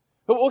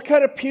But what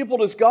kind of people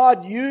does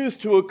God use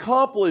to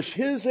accomplish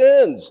His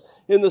ends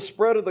in the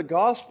spread of the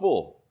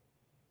gospel?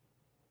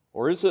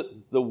 Or is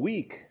it the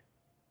weak,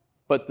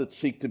 but that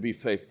seek to be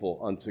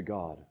faithful unto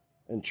God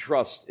and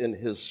trust in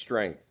His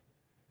strength?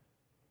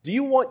 Do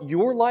you want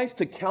your life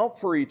to count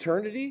for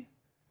eternity?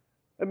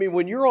 I mean,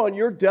 when you're on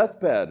your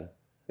deathbed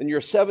in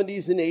your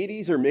 70s and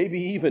 80s or maybe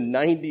even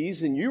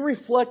 90s and you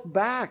reflect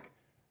back,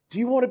 do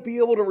you want to be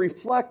able to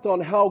reflect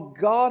on how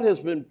God has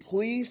been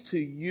pleased to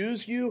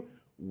use you,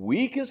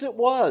 weak as it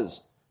was,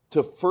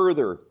 to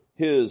further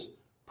His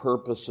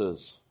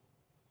purposes?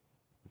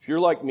 If you're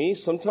like me,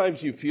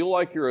 sometimes you feel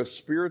like you're a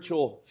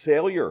spiritual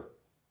failure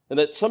and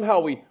that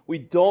somehow we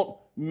don't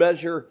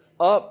measure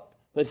up.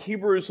 But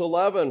Hebrews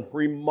 11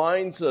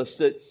 reminds us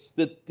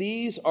that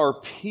these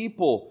are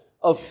people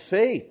of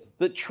faith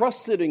that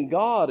trusted in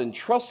God and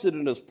trusted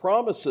in His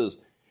promises,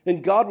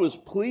 and God was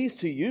pleased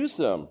to use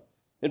them.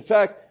 In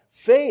fact,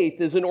 faith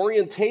is an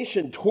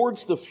orientation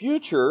towards the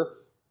future,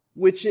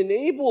 which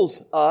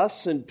enables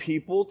us and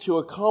people to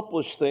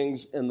accomplish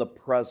things in the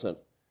present.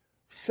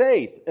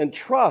 Faith and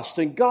trust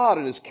in God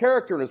and His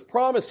character and His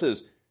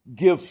promises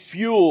give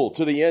fuel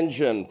to the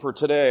engine for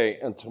today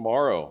and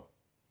tomorrow.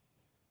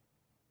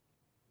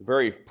 The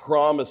very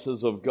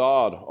promises of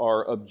God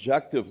are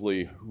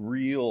objectively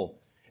real.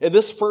 And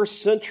this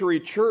first century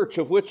church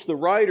of which the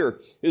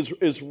writer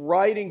is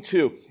writing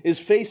to is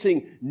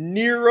facing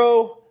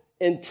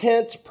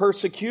intense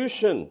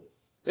persecution.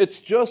 It's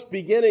just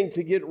beginning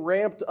to get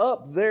ramped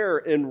up there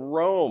in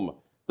Rome.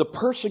 The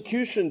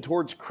persecution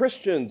towards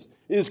Christians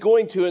is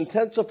going to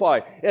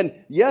intensify. And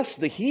yes,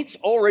 the heat's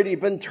already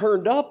been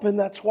turned up, and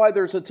that's why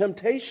there's a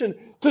temptation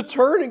to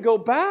turn and go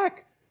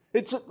back.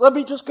 Let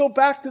me just go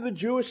back to the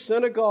Jewish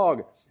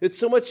synagogue. It's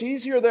so much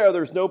easier there.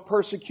 There's no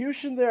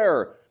persecution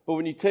there. But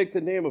when you take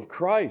the name of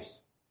Christ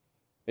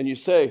and you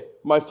say,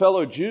 my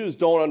fellow Jews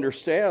don't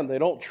understand, they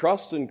don't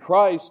trust in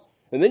Christ,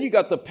 and then you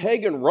got the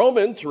pagan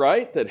Romans,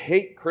 right, that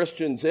hate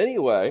Christians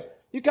anyway.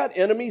 You got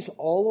enemies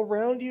all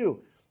around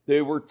you.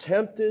 They were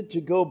tempted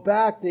to go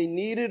back. They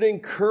needed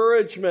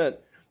encouragement.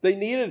 They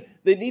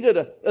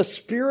needed a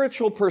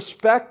spiritual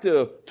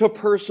perspective to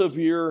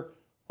persevere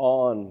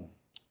on.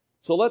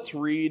 So let's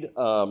read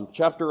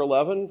chapter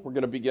 11. We're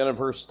going to begin in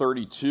verse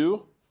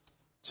 32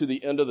 to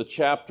the end of the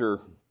chapter.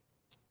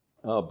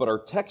 But our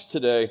text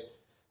today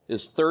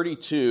is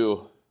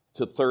 32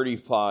 to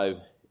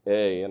 35a,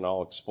 and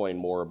I'll explain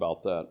more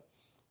about that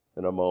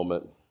in a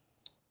moment.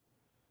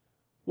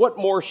 What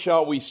more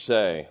shall we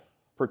say?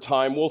 For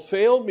time will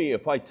fail me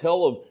if I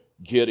tell of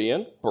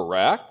Gideon,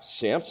 Barak,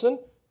 Samson,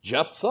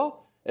 Jephthah,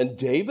 and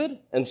David,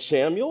 and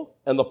Samuel,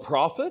 and the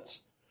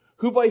prophets,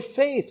 who by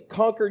faith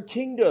conquered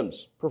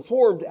kingdoms,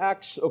 performed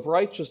acts of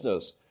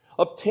righteousness,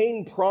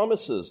 obtained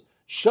promises,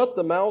 shut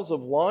the mouths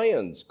of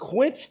lions,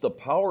 quenched the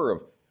power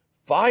of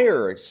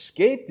fire,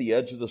 escaped the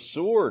edge of the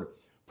sword,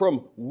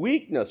 from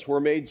weakness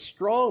were made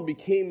strong,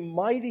 became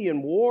mighty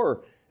in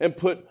war, and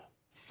put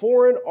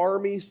foreign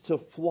armies to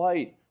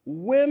flight.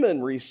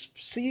 Women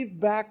received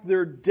back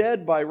their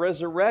dead by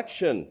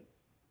resurrection,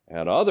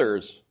 and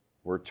others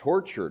were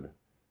tortured,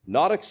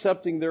 not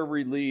accepting their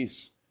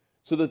release,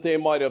 so that they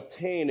might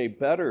obtain a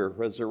better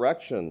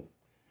resurrection.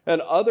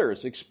 And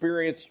others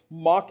experienced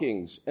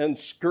mockings and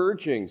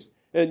scourgings,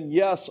 and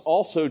yes,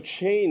 also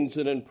chains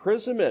and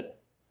imprisonment.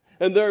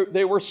 And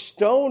they were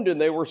stoned,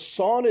 and they were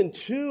sawn in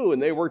two,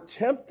 and they were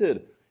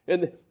tempted,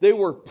 and they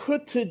were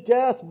put to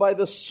death by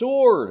the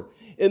sword.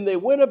 And they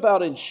went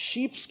about in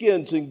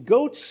sheepskins and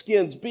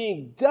goatskins,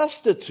 being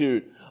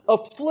destitute,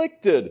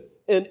 afflicted,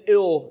 and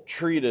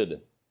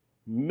ill-treated,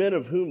 men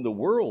of whom the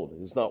world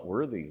is not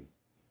worthy,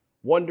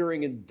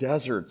 wandering in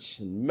deserts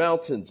and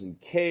mountains and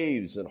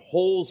caves and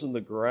holes in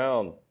the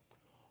ground.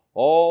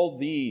 All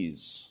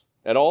these,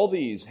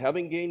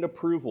 having gained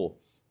approval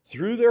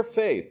through their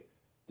faith,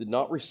 did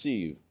not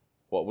receive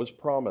what was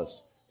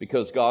promised,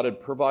 because God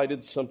had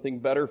provided something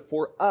better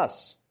for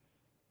us,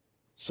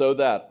 so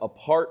that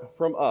apart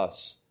from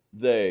us,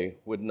 they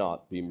would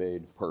not be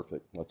made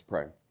perfect. Let's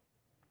pray.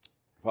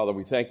 Father,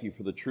 we thank you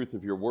for the truth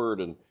of your word,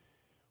 and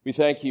we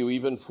thank you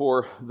even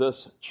for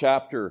this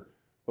chapter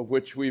of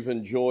which we've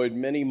enjoyed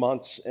many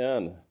months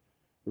in.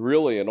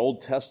 Really an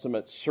Old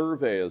Testament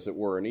survey, as it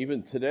were, and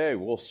even today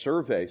we'll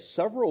survey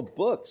several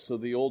books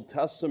of the Old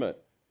Testament.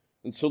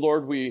 And so,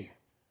 Lord, we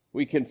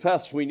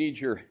confess we need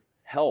your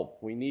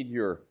help. We need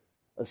your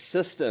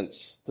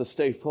assistance to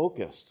stay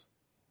focused.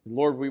 And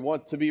Lord, we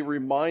want to be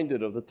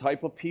reminded of the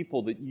type of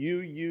people that you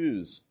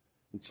use.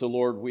 And so,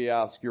 Lord, we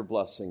ask your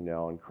blessing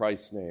now in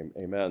Christ's name.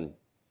 Amen.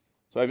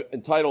 So I've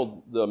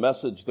entitled the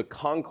message, The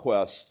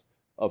Conquest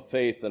of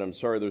Faith. And I'm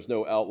sorry there's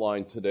no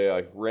outline today.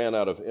 I ran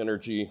out of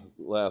energy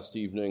last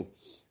evening.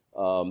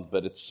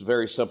 But it's a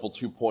very simple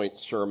 2-point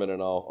sermon,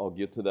 and I'll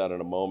get to that in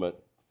a moment.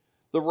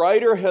 The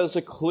writer has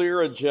a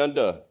clear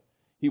agenda.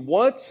 He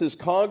wants his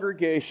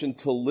congregation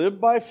to live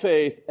by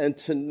faith and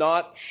to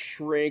not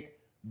shrink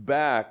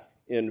back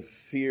in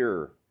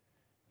fear.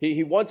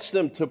 He wants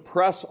them to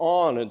press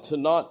on and to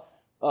not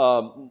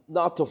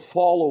to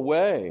fall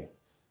away.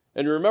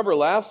 And remember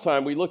last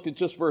time we looked at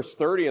just verse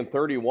 30 and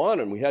 31,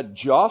 and we had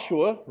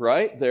Joshua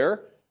right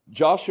there.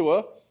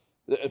 Joshua,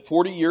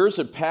 40 years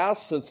had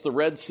passed since the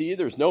Red Sea.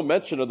 There's no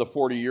mention of the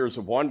 40 years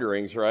of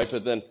wanderings, right?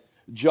 But then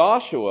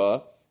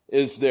Joshua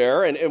is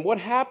there, and what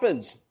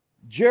happens?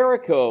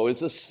 Jericho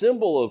is a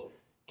symbol of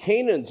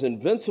Canaan's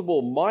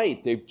invincible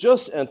might. They've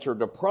just entered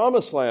the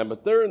promised land,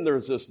 but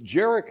there's this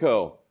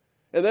Jericho.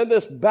 And then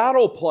this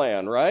battle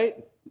plan, right?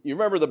 You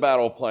remember the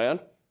battle plan.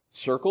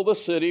 Circle the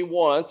city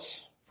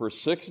once for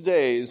 6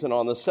 days, and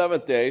on the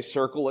seventh day,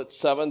 circle it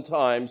 7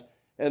 times,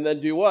 and then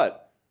do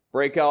what?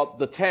 Break out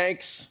the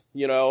tanks,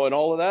 and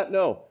all of that?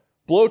 No.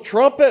 Blow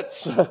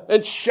trumpets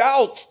and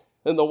shout,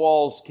 and the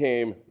walls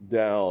came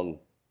down.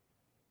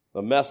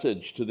 A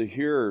message to the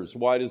hearers.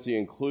 Why does he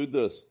include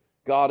this?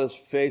 God is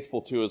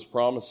faithful to his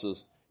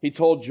promises. He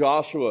told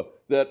Joshua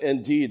that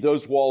indeed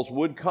those walls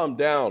would come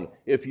down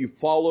if you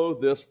follow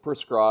this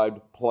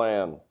prescribed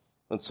plan.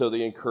 And so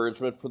the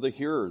encouragement for the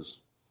hearers.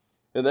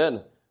 And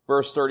then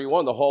verse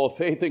 31, the Hall of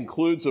Faith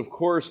includes, of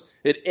course,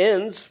 it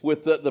ends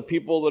with the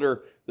people that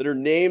are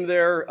named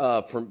there,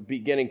 from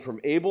beginning from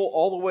Abel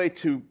all the way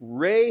to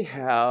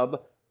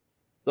Rahab,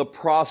 the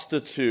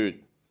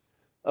prostitute,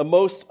 a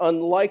most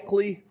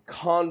unlikely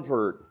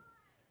convert.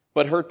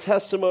 But her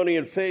testimony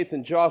and faith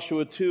in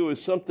Joshua 2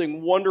 is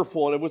something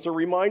wonderful, and it was a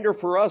reminder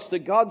for us that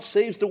God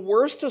saves the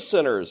worst of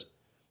sinners.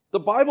 The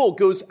Bible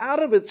goes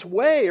out of its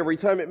way every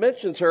time it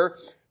mentions her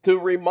to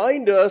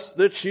remind us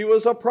that she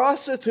was a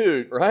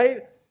prostitute,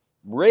 right?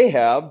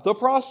 Rahab, the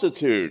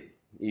prostitute.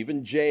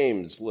 Even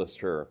James lists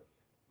her.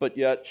 But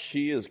yet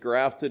she is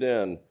grafted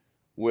in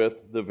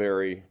with the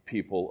very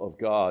people of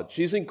God.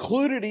 She's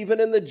included even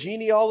in the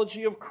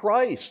genealogy of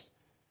Christ.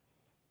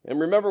 And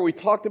remember, we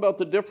talked about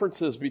the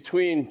differences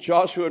between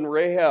Joshua and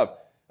Rahab.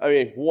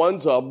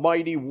 One's a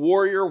mighty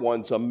warrior,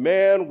 one's a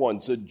man,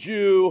 one's a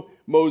Jew,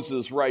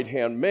 Moses'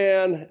 right-hand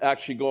man,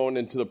 actually going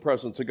into the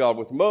presence of God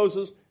with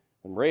Moses.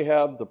 And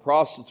Rahab, the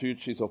prostitute,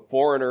 she's a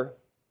foreigner,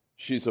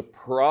 she's a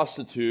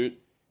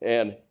prostitute,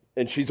 and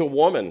she's a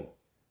woman.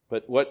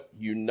 But what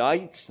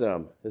unites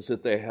them is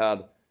that they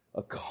had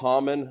a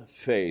common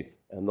faith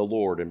in the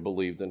Lord and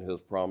believed in his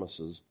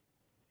promises.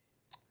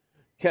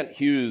 Kent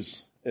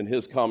Hughes, in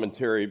his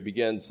commentary,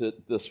 begins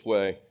it this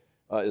way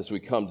as we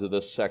come to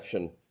this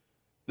section.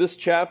 This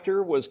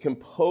chapter was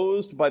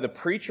composed by the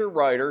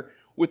preacher-writer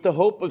with the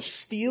hope of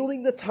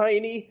steeling the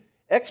tiny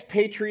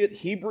expatriate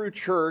Hebrew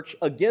church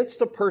against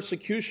the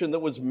persecution that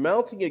was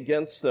mounting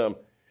against them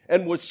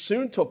and was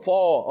soon to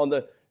fall on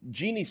the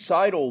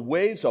genocidal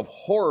waves of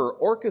horror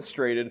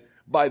orchestrated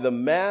by the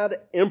mad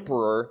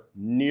emperor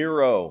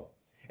Nero.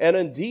 And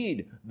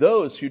indeed,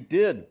 those who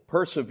did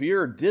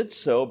persevere did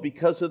so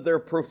because of their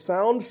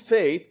profound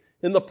faith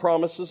in the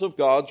promises of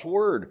God's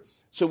word.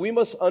 So we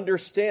must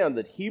understand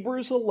that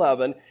Hebrews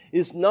 11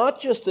 is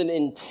not just an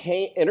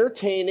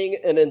entertaining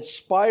and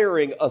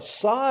inspiring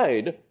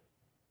aside,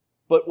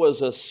 but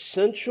was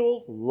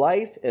essential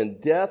life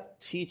and death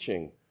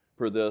teaching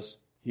for this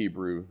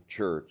Hebrew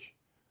church.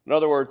 In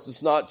other words,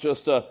 it's not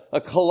just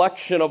a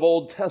collection of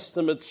Old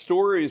Testament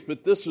stories,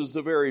 but this was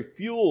the very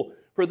fuel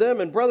for them.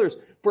 And brothers,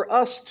 for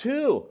us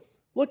too.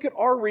 Look at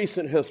our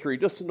recent history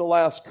just in the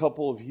last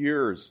couple of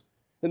years.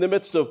 In the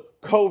midst of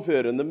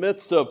COVID, in the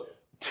midst of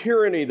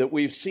tyranny that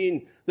we've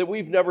seen, that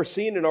we've never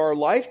seen in our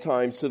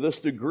lifetimes to this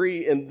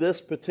degree in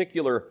this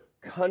particular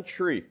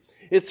country.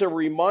 It's a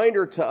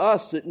reminder to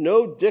us that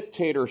no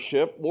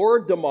dictatorship or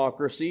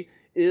democracy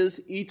is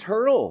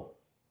eternal.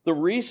 The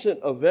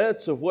recent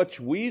events of which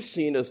we've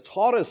seen has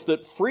taught us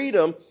that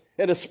freedom,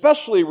 and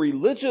especially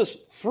religious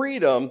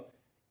freedom,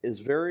 is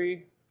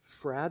very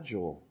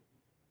fragile,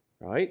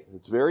 right?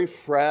 It's very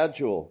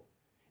fragile.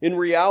 In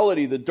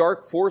reality, the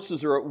dark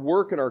forces are at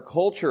work in our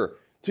culture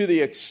to the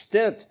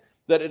extent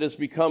that it has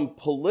become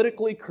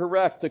politically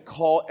correct to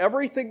call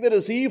everything that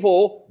is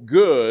evil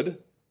good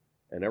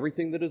and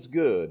everything that is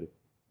good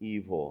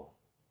evil.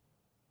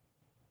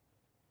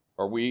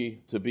 Are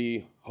we to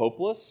be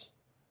hopeless?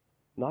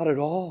 Not at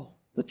all.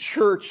 The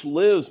church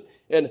lives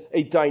in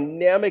a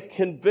dynamic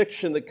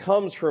conviction that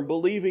comes from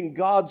believing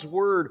God's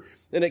word,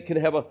 and it can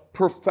have a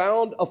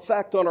profound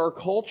effect on our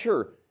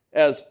culture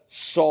as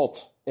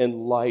salt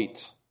and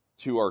light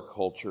to our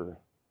culture.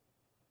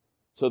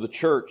 So the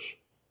church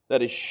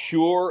that is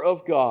sure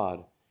of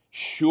God,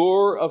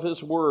 sure of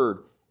his word,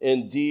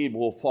 indeed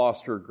will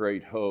foster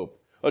great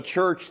hope. A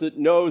church that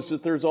knows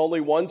that there's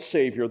only one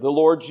Savior, the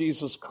Lord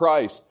Jesus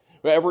Christ.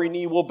 Every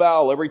knee will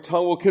bow, every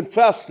tongue will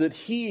confess that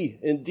he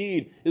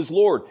indeed is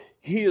Lord.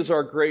 He is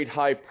our great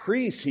high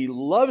priest. He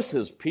loves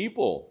his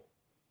people.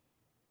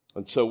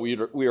 And so we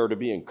are to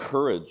be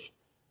encouraged.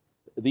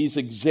 These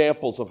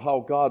examples of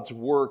how God's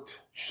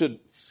worked should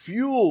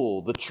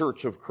fuel the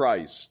church of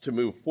Christ to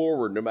move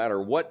forward no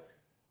matter what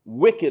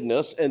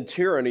wickedness and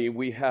tyranny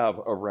we have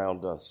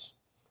around us.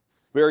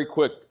 Very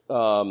quick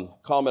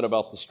comment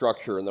about the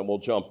structure, and then we'll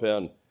jump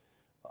in.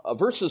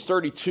 Verses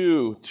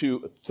 32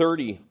 to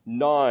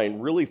 39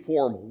 really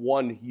form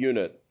one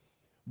unit.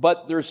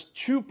 But there's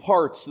two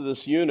parts to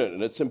this unit,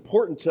 and it's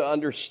important to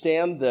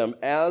understand them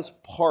as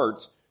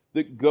parts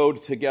that go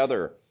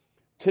together.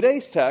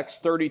 Today's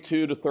text,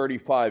 32 to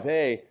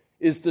 35a,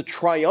 is the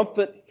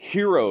triumphant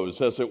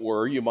heroes, as it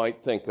were, you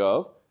might think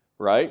of,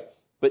 right?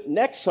 But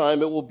next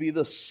time it will be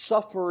the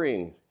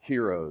suffering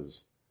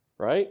heroes,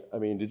 right? I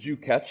mean, did you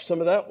catch some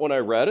of that when I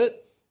read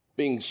it?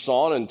 Being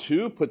sawn in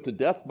two, put to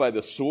death by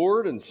the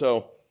sword. And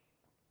so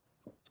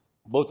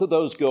both of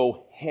those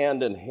go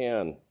hand in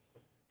hand.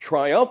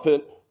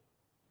 Triumphant,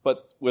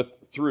 but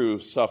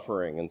through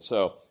suffering. And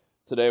so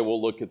today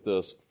we'll look at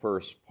this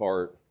first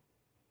part.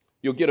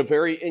 You'll get a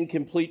very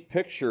incomplete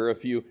picture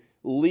if you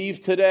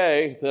leave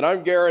today that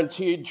I'm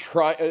guaranteed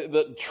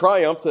the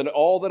triumph and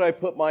all that I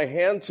put my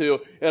hand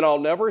to, and I'll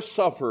never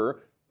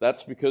suffer.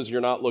 That's because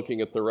you're not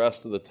looking at the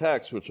rest of the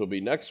text, which will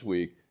be next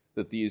week,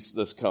 that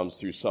this comes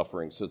through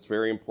suffering. So it's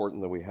very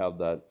important that we have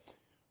that.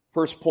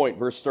 First point,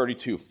 verse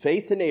 32.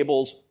 Faith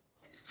enables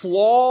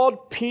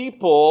flawed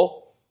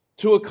people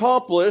to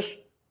accomplish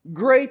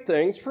great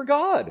things for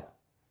God.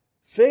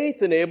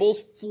 Faith enables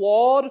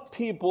flawed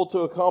people to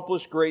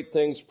accomplish great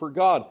things for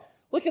God.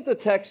 Look at the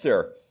text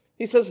there.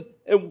 He says,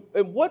 and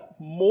what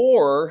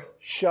more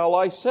shall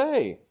I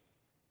say?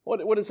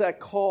 What is that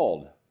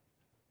called?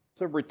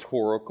 It's a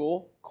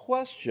rhetorical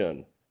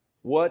question.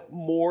 What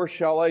more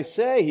shall I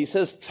say? He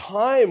says,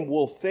 time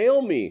will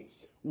fail me.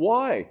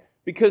 Why?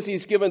 Because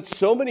he's given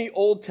so many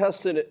Old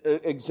Testament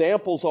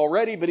examples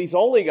already, but he's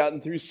only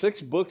gotten through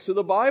 6 books of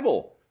the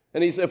Bible.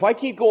 And if I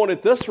keep going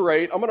at this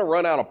rate, I'm going to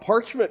run out of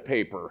parchment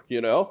paper,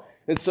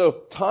 And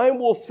so time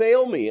will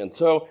fail me. And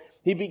so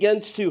he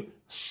begins to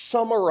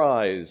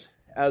summarize,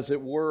 as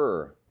it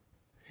were.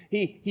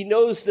 He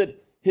knows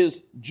that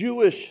his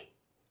Jewish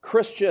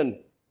Christian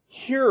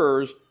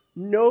hearers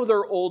know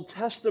their Old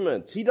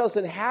Testaments. He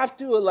doesn't have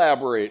to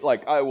elaborate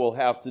like I will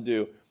have to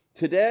do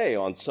today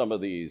on some of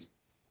these.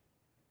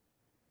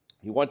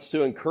 He wants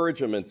to encourage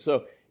them. And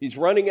so he's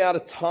running out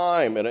of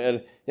time,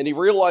 and he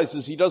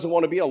realizes he doesn't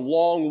want to be a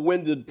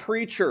long-winded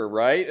preacher,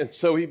 right? And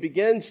so he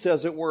begins to,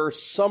 as it were,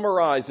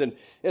 summarize, and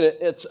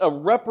it's a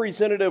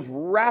representative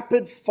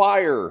rapid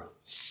fire,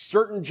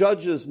 certain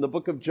judges in the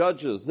book of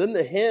Judges, then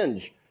the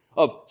hinge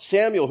of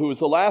Samuel, who was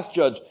the last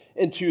judge,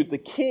 into the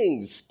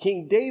kings,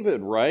 King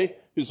David, right?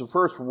 Who's the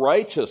first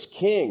righteous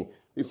king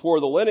before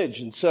the lineage.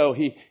 And so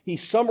he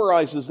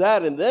summarizes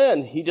that, and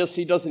then he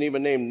doesn't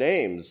even name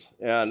names,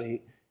 and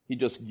he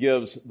just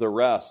gives the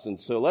rest. And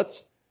so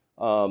let's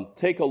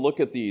take a look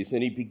at these.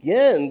 And he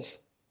begins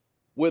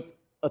with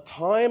a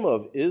time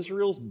of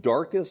Israel's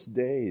darkest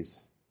days.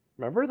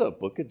 Remember the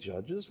book of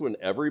Judges when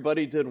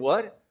everybody did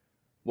what?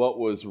 What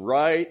was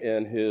right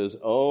in his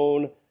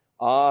own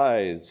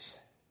eyes.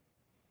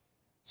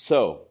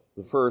 So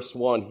the first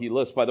one he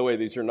lists, by the way,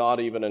 these are not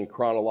even in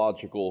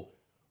chronological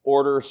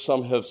order.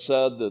 Some have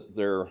said that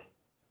they're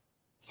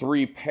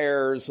 3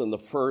 pairs, and the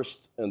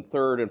first and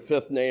third and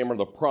fifth name are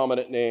the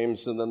prominent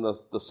names, and then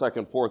the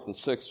second, fourth, and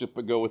sixth just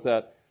go with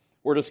that.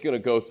 We're just going to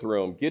go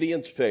through them.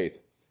 Gideon's faith.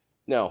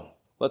 Now,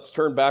 let's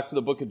turn back to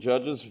the book of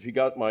Judges. If you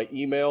got my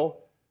email,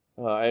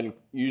 I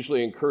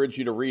usually encourage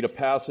you to read a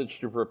passage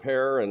to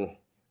prepare, and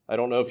I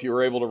don't know if you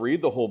were able to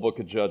read the whole book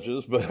of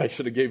Judges, but I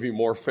should have gave you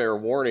more fair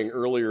warning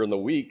earlier in the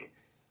week.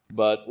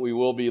 But we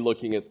will be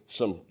looking at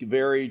some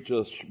very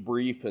just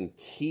brief and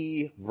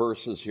key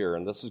verses here,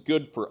 and this is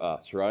good for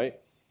us, right?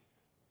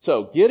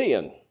 So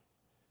Gideon,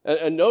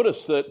 and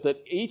notice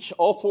that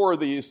all 4 of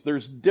these,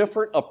 there's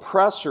different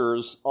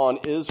oppressors on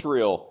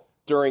Israel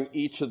during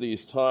each of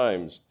these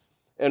times.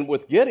 And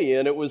with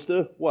Gideon, it was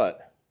the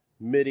what?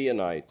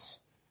 Midianites.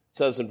 It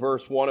says in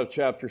verse 1 of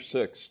chapter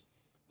 6,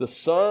 the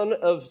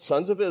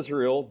sons of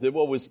Israel did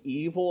what was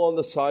evil on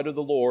the side of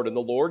the Lord, and the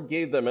Lord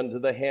gave them into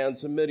the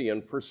hands of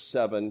Midian for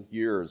 7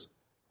 years.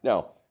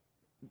 Now,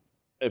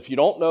 if you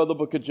don't know the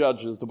book of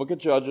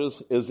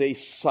Judges is a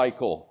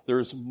cycle.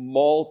 There's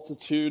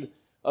multitude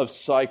of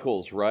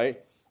cycles,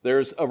 right?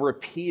 There's a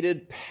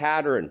repeated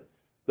pattern.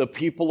 The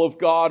people of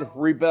God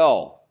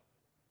rebel.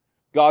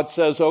 God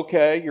says,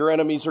 okay, your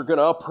enemies are going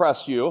to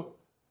oppress you.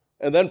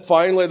 And then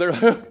finally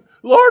they're,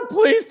 Lord,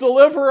 please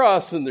deliver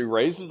us. And he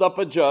raises up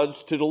a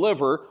judge to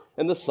deliver,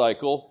 and the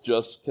cycle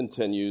just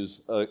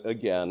continues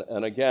again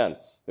and again.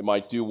 It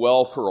might do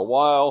well for a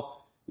while.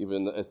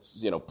 Even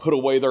it's, put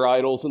away their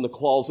idols in the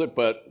closet,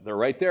 but they're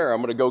right there. I'm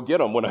going to go get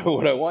them when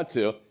I want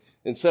to.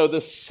 And so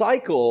this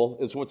cycle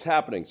is what's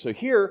happening. So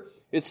here,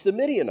 it's the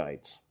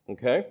Midianites,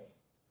 okay?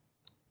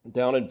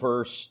 Down in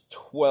verse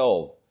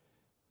 12,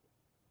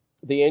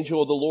 the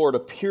angel of the Lord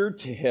appeared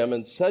to him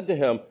and said to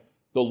him,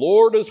 the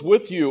Lord is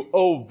with you,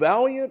 O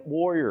valiant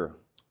warrior.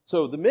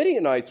 So the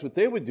Midianites, what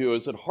they would do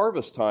is at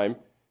harvest time,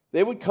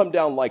 they would come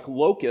down like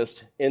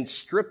locusts and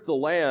strip the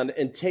land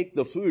and take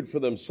the food for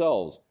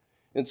themselves.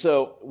 And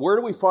so, where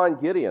do we find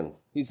Gideon?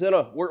 He's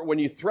when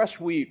you thresh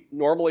wheat,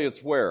 normally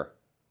it's where?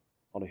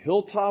 On a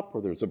hilltop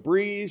where there's a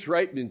breeze,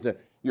 right?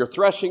 You're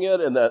threshing it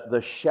and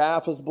the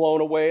chaff is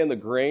blown away and the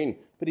grain.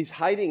 But he's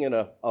hiding in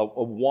a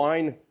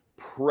wine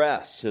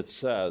press, it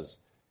says.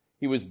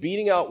 He was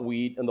beating out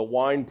wheat in the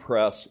wine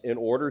press in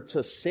order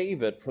to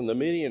save it from the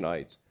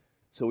Midianites.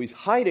 So he's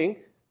hiding.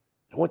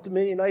 I want the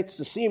Midianites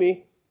to see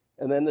me.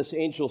 And then this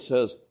angel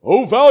says,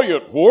 "O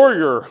valiant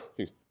warrior."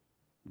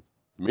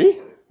 Me?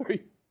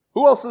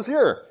 Who else is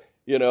here?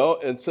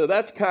 And so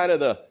that's kind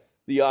of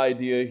the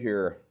idea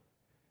here.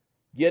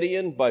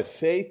 Gideon, by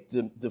faith,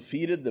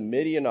 defeated the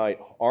Midianite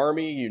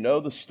army. You know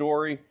the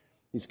story.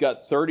 He's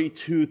got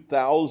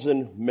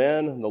 32,000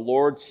 men, and the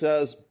Lord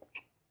says,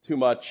 too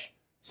much.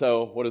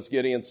 So what does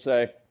Gideon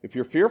say? If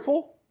you're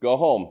fearful, go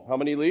home. How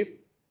many leave?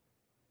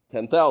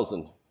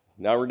 10,000.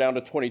 Now we're down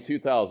to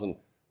 22,000.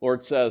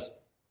 Lord says,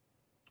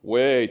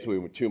 way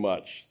too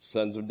much.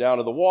 Sends them down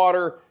to the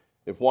water.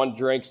 If one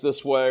drinks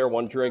this way or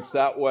one drinks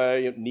that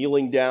way,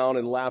 kneeling down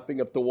and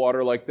lapping up the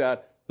water like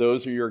that,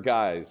 those are your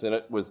guys. And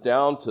it was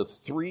down to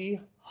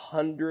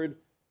 300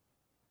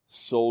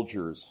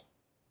 soldiers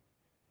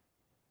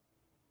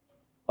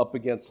up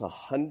against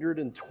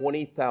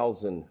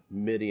 120,000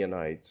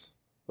 Midianites.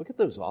 Look at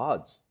those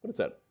odds. What is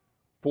that?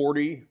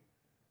 40.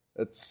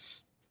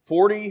 It's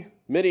 40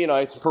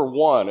 Midianites for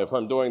one, if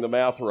I'm doing the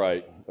math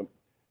right.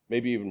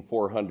 Maybe even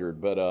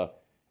 400.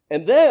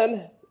 And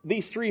then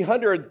these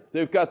 300,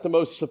 they've got the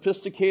most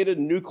sophisticated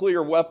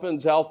nuclear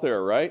weapons out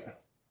there, right?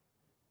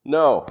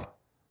 No.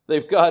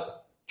 They've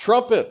got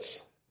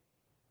trumpets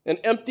and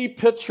empty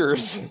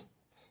pitchers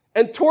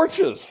and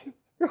torches,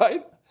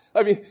 right?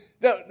 I mean,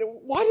 now,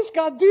 why does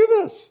God do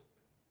this?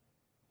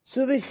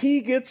 So that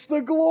he gets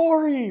the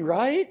glory,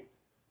 right?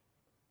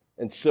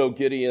 And so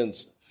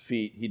Gideon's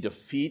feat, he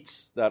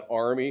defeats that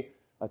army.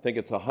 I think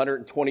it's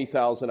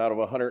 120,000 out of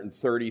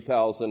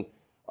 130,000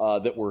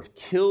 that were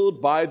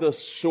killed by the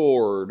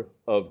sword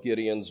of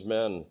Gideon's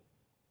men.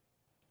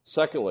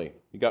 Secondly,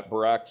 you got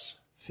Barak's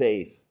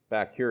faith.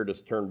 Back here,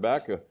 just turn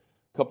back a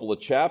couple of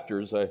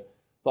chapters. I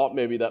thought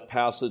maybe that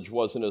passage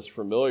wasn't as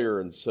familiar,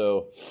 and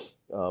so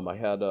I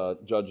had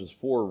Judges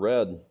 4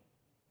 read.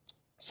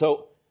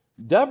 So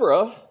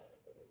Deborah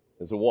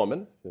is a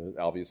woman,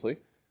 obviously.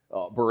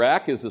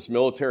 Barak is this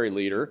military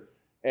leader,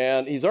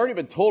 and he's already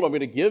been told, I'm going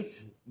to give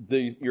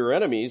your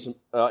enemies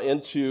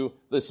into,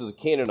 this is the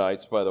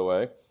Canaanites, by the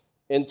way,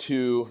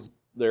 into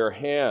your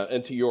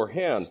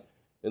hand.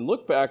 And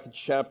look back at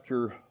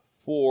chapter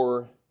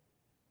 4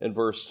 and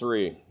verse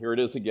 3. Here it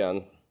is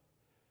again,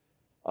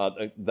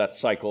 that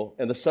cycle.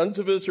 And the sons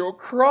of Israel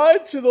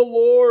cried to the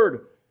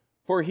Lord,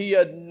 for he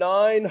had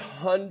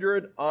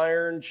 900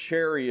 iron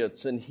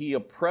chariots, and he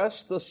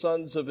oppressed the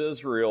sons of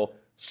Israel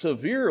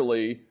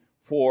severely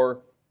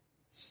for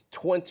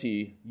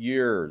 20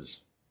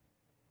 years.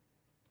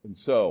 And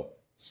so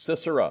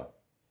Sisera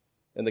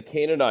and the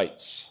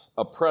Canaanites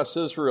oppress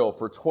Israel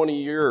for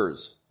 20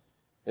 years.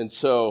 And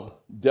so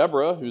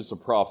Deborah, who's a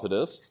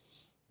prophetess,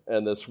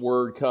 and this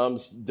word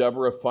comes,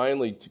 Deborah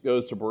finally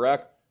goes to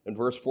Barak in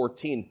verse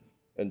 14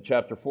 in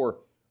chapter 4.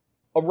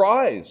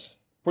 Arise,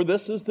 for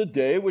this is the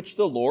day which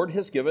the Lord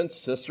has given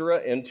Sisera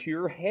into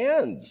your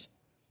hands.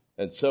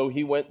 And so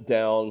he went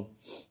down.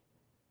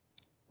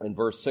 In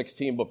verse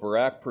 16, but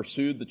Barak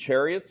pursued the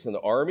chariots and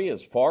the army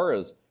as far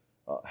as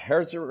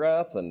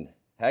Hazarath and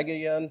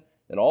Haggayan,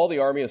 and all the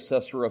army of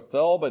Sisera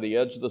fell by the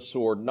edge of the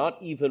sword. Not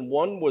even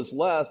one was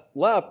left,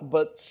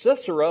 but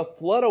Sisera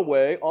fled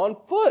away on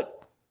foot.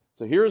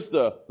 So here's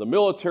the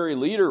military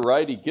leader,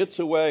 right? He gets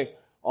away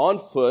on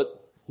foot.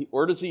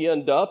 Where does he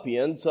end up? He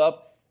ends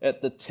up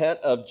at the tent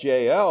of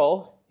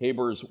Jael,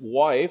 Heber's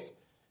wife,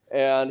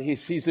 and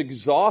he's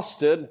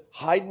exhausted.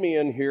 Hide me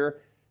in here.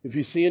 If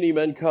you see any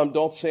men come,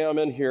 don't say I'm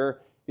in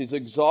here. He's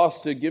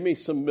exhausted. Give me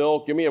some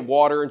milk. Give me a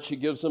water. And she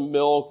gives him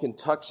milk and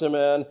tucks him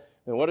in.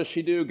 And what does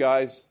she do,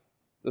 guys?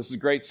 This is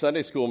great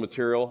Sunday school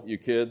material, you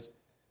kids.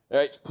 All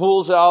right,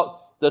 pulls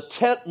out the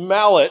tent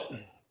mallet.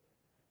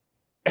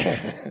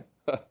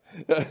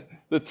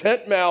 The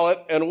tent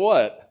mallet, and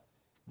what?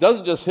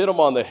 Doesn't just hit him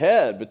on the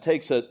head, but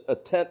takes a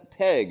tent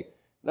peg.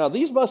 Now,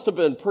 these must have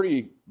been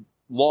pretty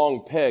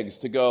long pegs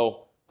to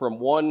go from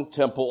one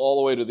temple all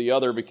the way to the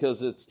other,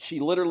 because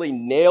she literally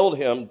nailed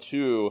him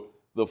to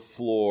the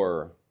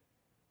floor.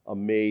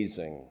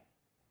 Amazing.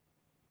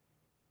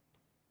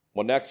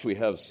 Well, next we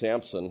have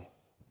Samson.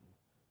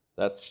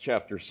 That's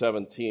chapter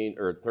 17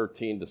 or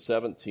 13 to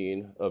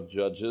 17 of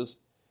Judges.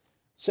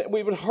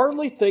 We would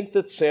hardly think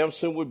that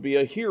Samson would be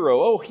a hero.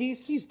 Oh,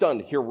 he's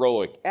done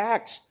heroic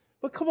acts.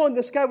 But come on,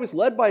 this guy was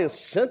led by his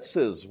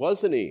senses,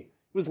 wasn't he?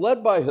 He was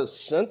led by his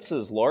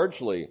senses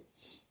largely.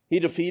 He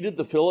defeated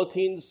the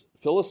Philistines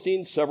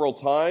several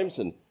times.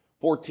 In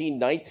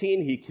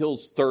 14:19, he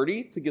kills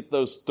 30 to get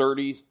those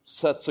 30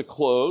 sets of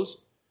clothes.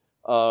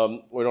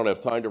 We don't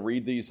have time to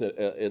read these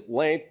at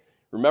length.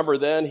 Remember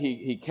then,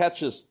 he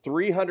catches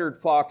 300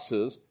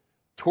 foxes,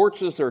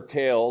 torches their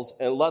tails,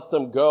 and let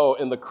them go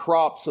in the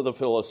crops of the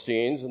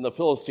Philistines. And the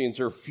Philistines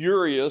are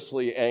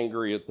furiously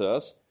angry at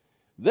this.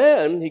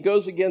 Then he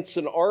goes against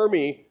an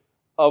army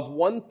of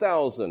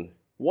 1,000.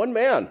 One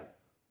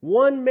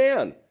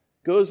man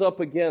goes up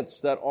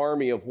against that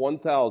army of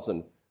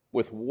 1,000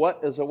 with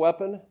what as a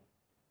weapon?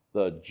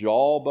 The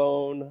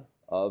jawbone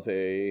of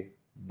a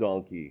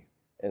donkey,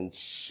 and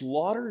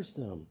slaughters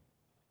them.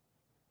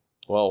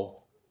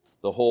 Well,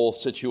 the whole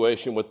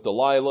situation with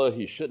Delilah,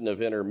 he shouldn't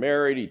have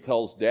intermarried. He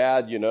tells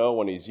Dad,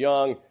 when he's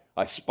young,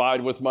 I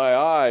spied with my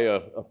eye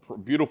a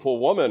beautiful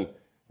woman.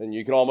 And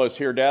you can almost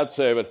hear Dad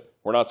say, but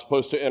we're not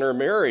supposed to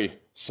intermarry,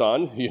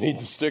 son. You need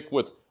to stick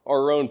with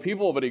our own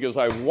people. But he goes,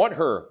 I want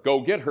her. Go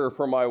get her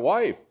for my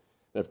wife.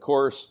 And of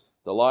course,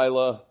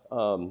 Delilah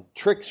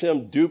tricks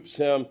him, dupes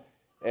him,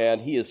 and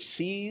he is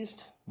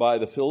seized by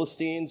the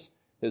Philistines.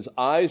 His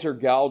eyes are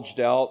gouged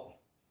out.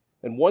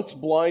 And once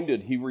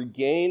blinded, he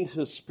regained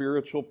his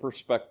spiritual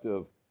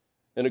perspective.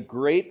 In a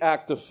great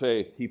act of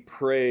faith, he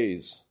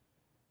prays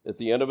at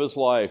the end of his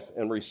life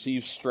and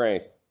receives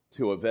strength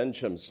to avenge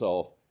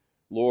himself.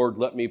 Lord,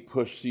 let me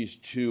push these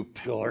 2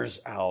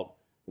 pillars out.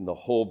 And the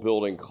whole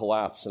building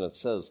collapsed. And it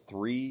says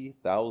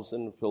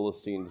 3,000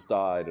 Philistines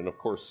died. And of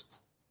course,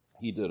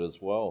 he did as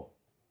well.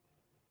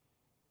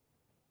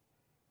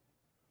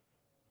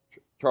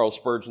 Charles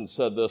Spurgeon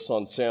said this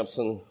on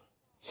Samson.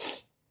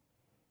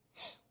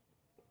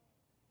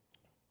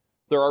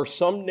 There are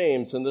some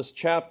names in this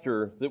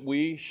chapter that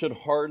we should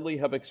hardly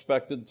have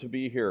expected to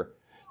be here.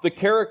 The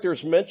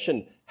characters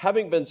mentioned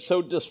having been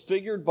so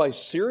disfigured by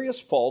serious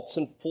faults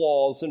and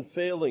flaws and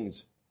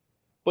failings.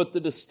 But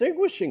the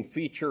distinguishing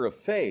feature of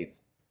faith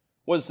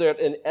was that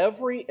in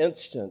every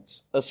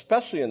instance,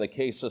 especially in the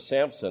case of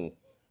Samson,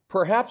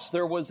 perhaps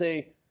there was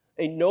a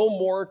no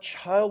more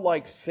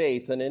childlike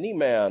faith in any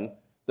man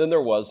than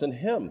there was in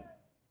him.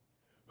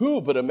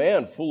 Who but a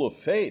man full of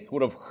faith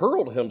would have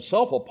hurled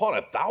himself upon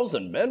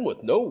 1,000 men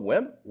with no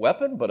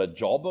weapon but a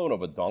jawbone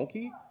of a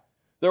donkey?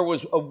 There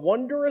was a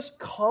wondrous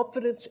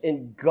confidence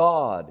in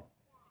God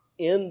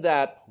in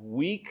that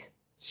weak,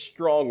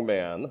 strong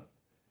man,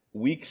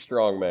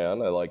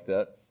 I like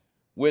that,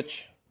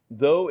 which,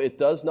 though it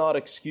does not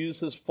excuse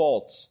his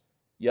faults,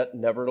 yet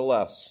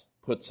nevertheless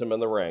puts him in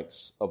the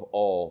ranks of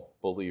all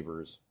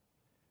believers.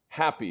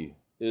 Happy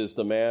is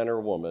the man or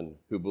woman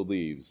who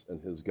believes in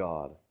his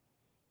God.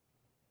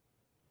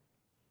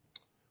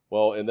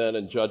 Well, and then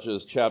in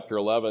Judges chapter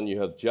 11, you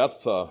have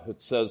Jephthah.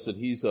 It says that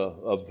he's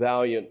a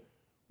valiant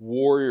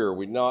warrior.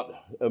 We'd not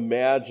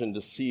imagine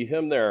to see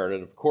him there.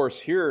 And of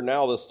course, here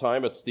now this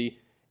time, it's the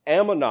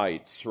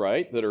Ammonites,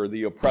 right, that are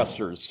the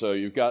oppressors. So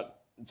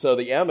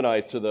the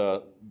Ammonites are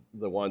the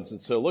ones. And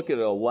so look at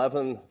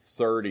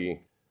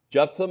 11:30.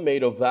 Jephthah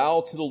made a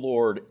vow to the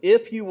Lord,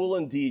 if you will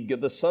indeed give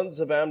the sons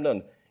of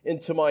Ammon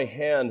into my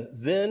hand,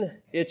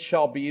 then it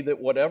shall be that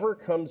whatever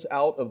comes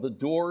out of the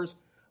doors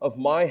of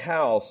my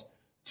house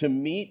to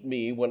meet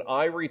me when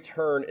I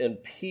return in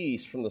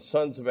peace from the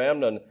sons of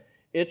Ammon,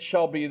 it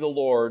shall be the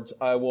Lord's.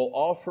 I will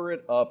offer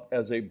it up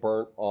as a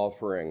burnt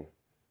offering.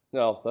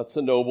 Now, that's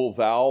a noble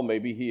vow.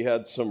 Maybe he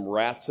had some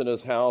rats in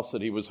his house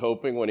that he was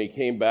hoping when he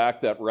came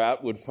back that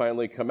rat would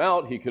finally come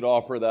out. He could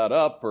offer that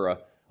up, or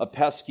a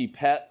pesky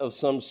pet of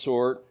some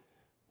sort.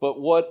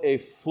 But what a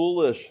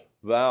foolish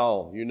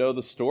vow. You know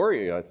the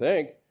story, I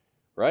think,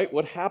 right?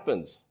 What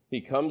happens? He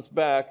comes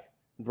back,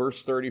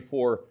 verse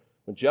 34.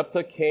 When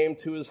Jephthah came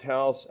to his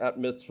house at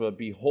Mitzvah,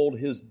 behold,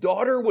 his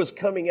daughter was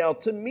coming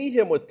out to meet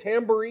him with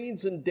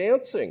tambourines and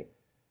dancing.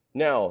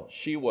 Now,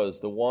 she was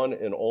the one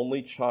and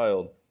only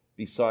child.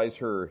 Besides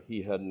her,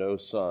 he had no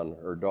son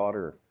or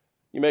daughter.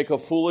 You make a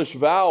foolish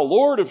vow,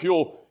 Lord, if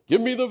you'll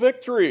give me the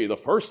victory, the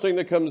first thing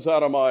that comes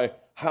out of my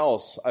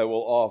house I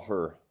will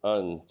offer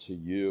unto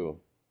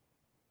you.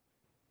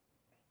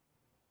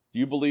 Do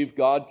you believe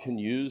God can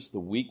use the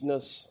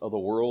weakness of the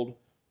world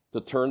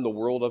to turn the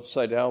world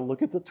upside down?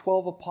 Look at the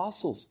 12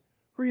 apostles.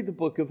 Read the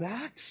book of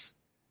Acts.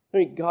 I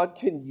mean, God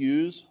can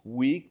use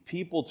weak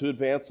people to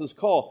advance his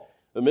call.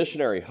 The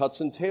missionary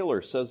Hudson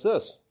Taylor says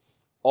this: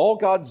 all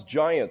God's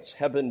giants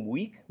have been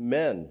weak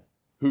men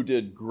who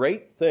did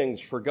great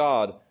things for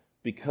God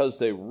because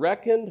they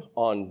reckoned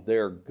on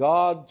their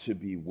God to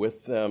be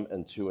with them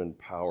and to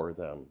empower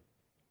them.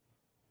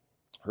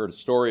 I heard a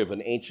story of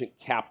an ancient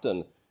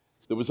captain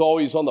that was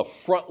always on the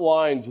front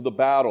lines of the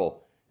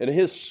battle, and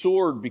his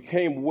sword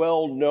became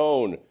well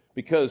known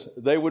because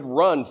they would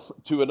run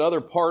to another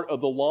part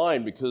of the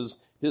line because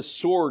his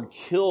sword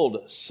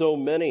killed so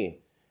many.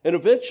 And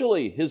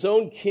eventually, his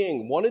own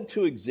king wanted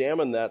to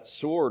examine that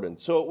sword, and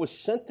so it was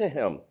sent to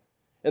him.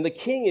 And the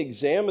king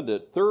examined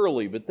it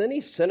thoroughly, but then he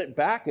sent it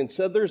back and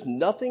said there's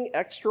nothing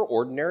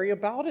extraordinary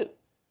about it.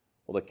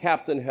 Well, the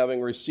captain,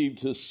 having received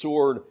his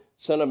sword,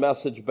 sent a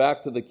message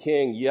back to the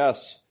king,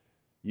 yes,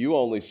 you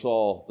only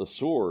saw the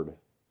sword.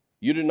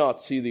 You did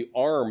not see the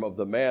arm of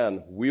the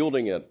man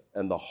wielding it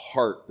and the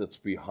heart that's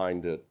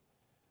behind it.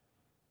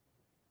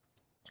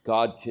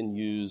 God can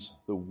use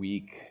the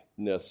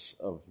weakness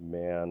of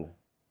man.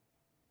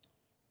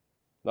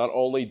 Not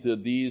only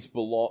did these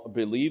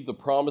believe the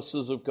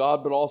promises of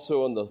God, but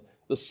also in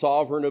the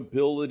sovereign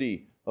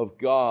ability of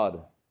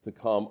God to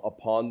come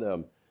upon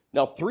them.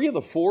 Now, 3 of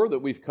the 4 that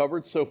we've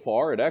covered so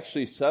far, it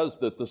actually says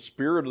that the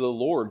Spirit of the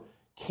Lord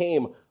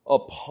came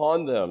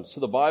upon them. So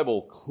the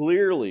Bible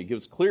clearly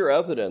gives clear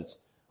evidence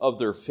of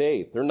their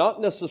faith. They're not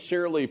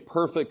necessarily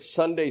perfect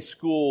Sunday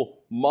school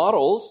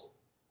models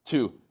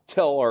to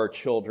tell our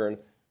children,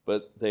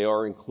 but they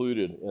are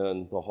included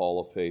in the Hall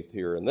of Faith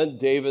here. And then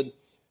David,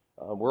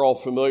 we're all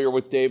familiar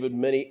with David,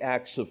 many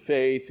acts of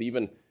faith,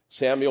 even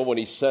Samuel, when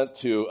he's sent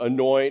to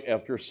anoint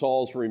after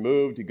Saul's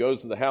removed, he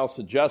goes to the house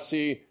of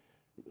Jesse.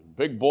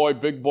 Big boy,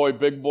 big boy,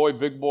 big boy,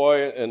 big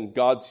boy. And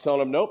God's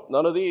telling him, nope,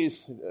 none of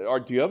these.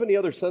 Do you have any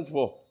other sense?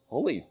 Well,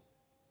 only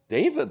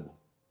David,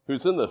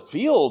 who's in the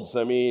fields.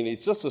 I mean,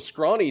 he's just a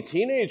scrawny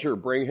teenager.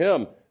 Bring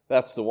him.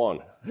 That's the one.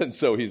 And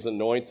so he's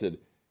anointed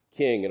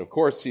king. And of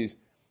course, he's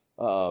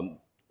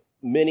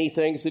many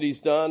things that he's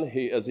done.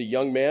 As a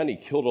young man, he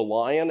killed a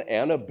lion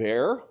and a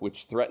bear,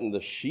 which threatened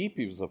the sheep.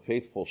 He was a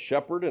faithful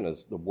shepherd in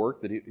the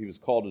work that he was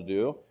called to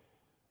do.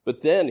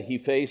 But then he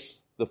faced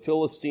the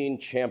Philistine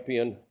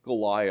champion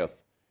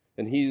Goliath.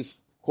 And he's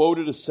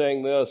quoted as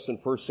saying this in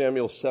 1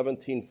 Samuel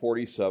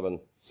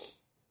 17:47,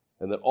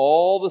 and that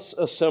all this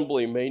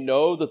assembly may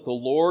know that the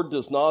Lord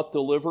does not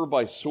deliver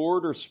by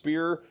sword or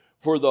spear,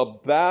 for the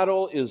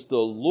battle is the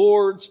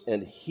Lord's,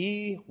 and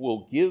he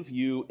will give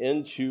you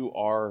into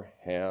our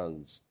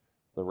hands.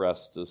 The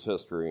rest is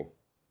history.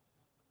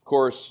 Of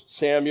course,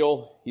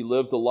 Samuel, he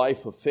lived a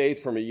life of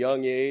faith from a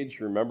young age.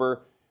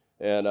 Remember,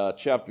 in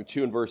chapter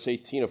 2 and verse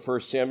 18 of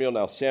 1 Samuel,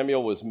 now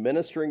Samuel was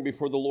ministering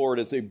before the Lord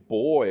as a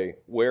boy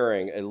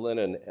wearing a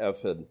linen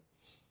ephod.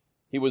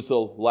 He was the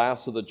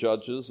last of the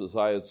judges, as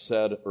I had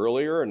said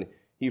earlier, and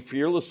he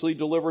fearlessly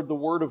delivered the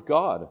word of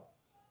God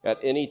at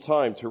any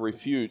time to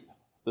refute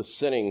the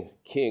sinning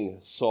King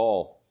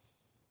Saul.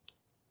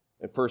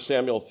 In 1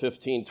 Samuel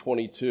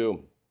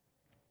 15:22,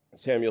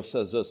 Samuel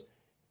says this,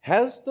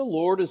 "Has the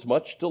Lord as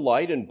much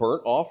delight in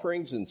burnt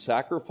offerings and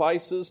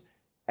sacrifices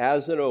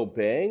as in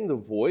obeying the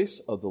voice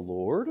of the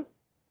Lord?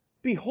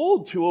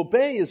 Behold, to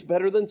obey is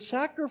better than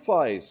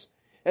sacrifice,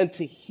 and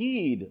to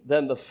heed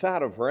than the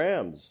fat of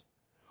rams.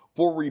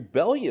 For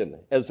rebellion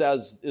is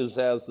as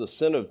the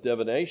sin of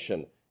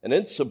divination, and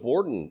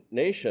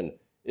insubordination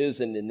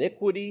is an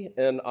iniquity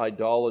and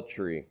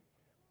idolatry.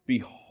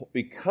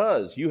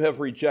 Because you have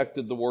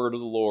rejected the word of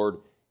the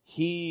Lord,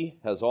 he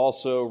has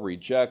also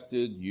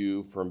rejected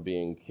you from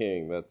being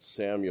king." That's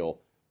Samuel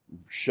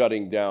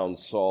shutting down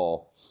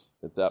Saul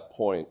at that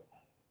point.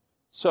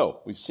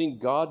 So, we've seen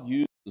God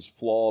use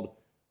flawed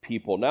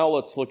people. Now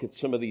let's look at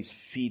some of these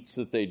feats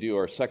that they do.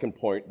 Our second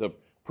point, the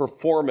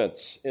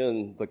performance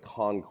in the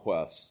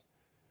conquest.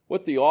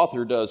 What the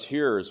author does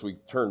here, as we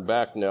turn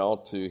back now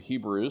to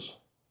Hebrews,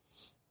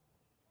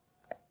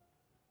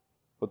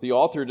 what the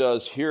author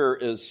does here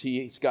is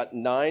he's got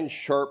 9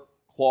 sharp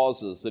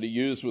clauses that he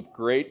used with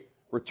great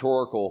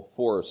rhetorical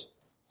force.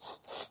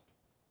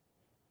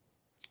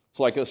 It's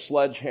like a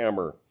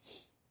sledgehammer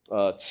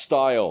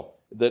style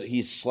that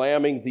he's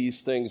slamming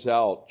these things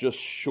out. Just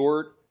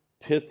short,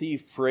 pithy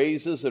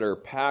phrases that are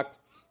packed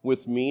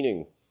with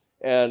meaning.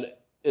 And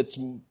it's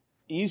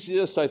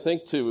easiest, I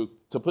think, to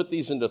put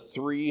these into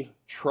 3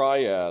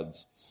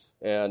 triads.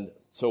 And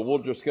so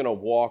we're just going to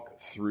walk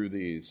through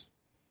these.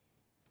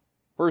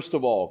 First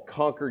of all,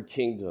 conquered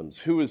kingdoms.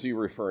 Who is he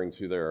referring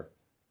to there?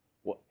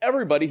 Well,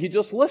 everybody he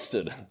just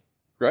listed,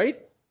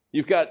 right?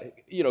 You've got,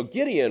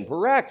 Gideon,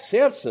 Barak,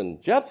 Samson,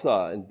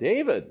 Jephthah, and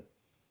David.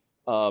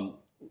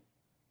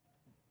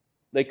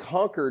 They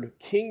conquered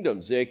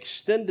kingdoms. They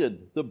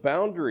extended the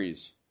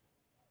boundaries.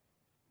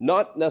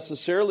 Not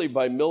necessarily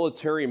by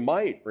military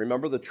might.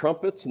 Remember the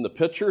trumpets and the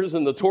pitchers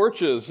and the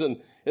torches.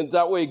 And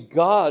that way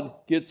God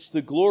gets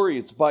the glory.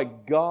 It's by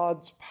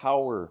God's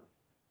power.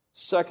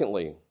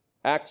 Secondly,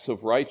 acts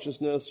of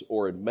righteousness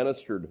or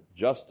administered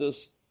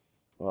justice.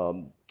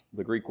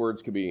 The Greek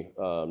words could be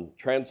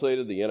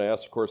translated. The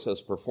NIS, of course,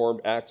 has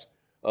performed acts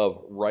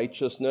of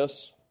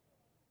righteousness.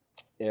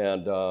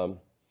 And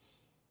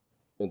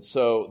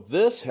so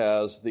this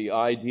has the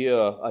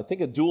idea, I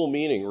think, a dual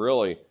meaning,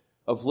 really,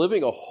 of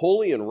living a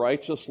holy and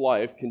righteous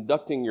life,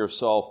 conducting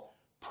yourself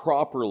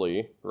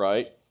properly,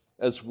 right,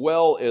 as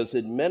well as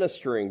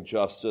administering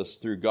justice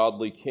through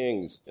godly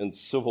kings and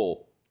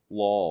civil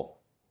law.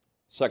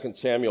 2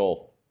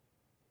 Samuel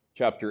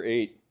chapter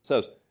 8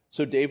 says,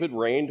 "So David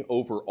reigned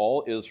over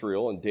all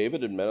Israel, and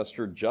David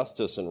administered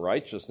justice and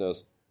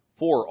righteousness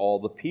for all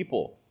the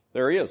people."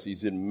 There he is.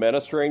 He's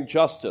administering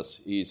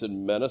justice. He's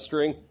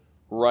administering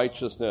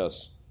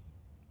righteousness.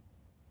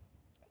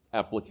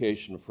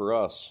 Application for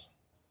us.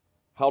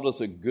 How does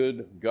a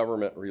good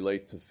government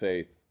relate to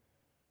faith?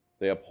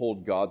 They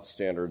uphold God's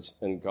standards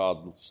and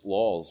God's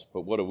laws.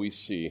 But what do we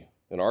see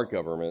in our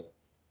government?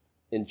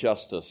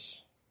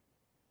 Injustice.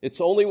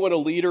 It's only when a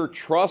leader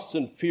trusts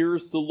and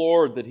fears the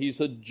Lord that he's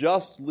a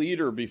just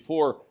leader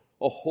before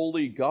a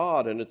holy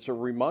God. And it's a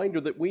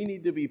reminder that we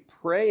need to be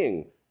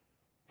praying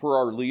for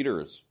our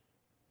leaders.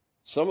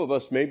 Some of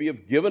us maybe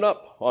have given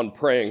up on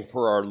praying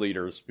for our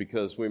leaders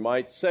because we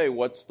might say,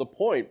 what's the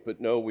point?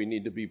 But no, we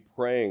need to be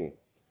praying.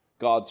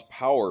 God's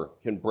power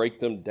can break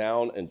them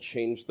down and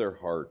change their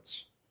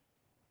hearts,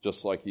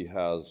 just like he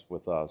has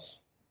with us.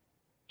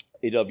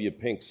 A.W.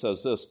 Pink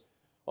says this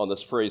on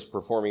this phrase,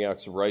 performing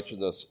acts of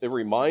righteousness. It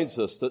reminds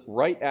us that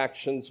right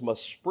actions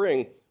must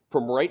spring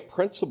from right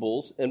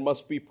principles and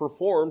must be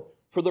performed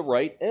for the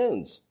right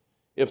ends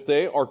if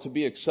they are to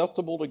be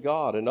acceptable to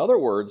God. In other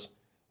words,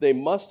 they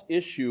must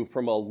issue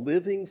from a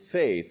living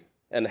faith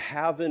and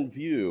have in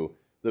view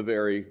the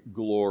very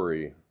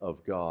glory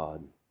of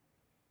God.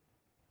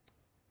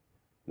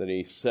 Then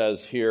he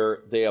says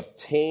here, they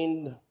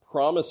obtained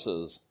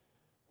promises.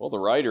 Well, the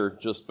writer,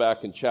 just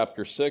back in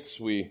chapter 6,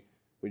 we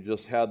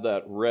just had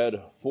that read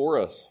for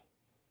us.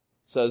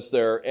 Says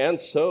there,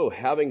 and so,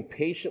 having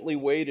patiently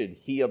waited,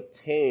 he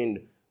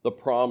obtained the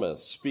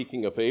promise.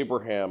 Speaking of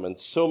Abraham, and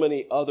so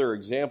many other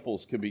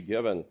examples could be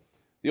given.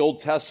 The Old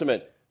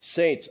Testament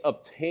saints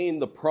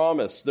obtained the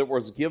promise that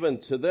was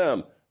given to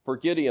them for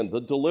Gideon, the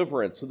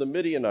deliverance of the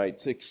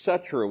Midianites,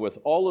 etc. With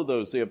all of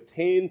those, they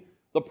obtained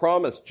the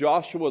promise.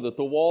 Joshua, that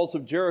the walls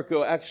of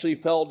Jericho actually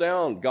fell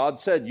down. God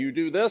said, you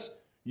do this,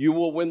 you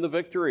will win the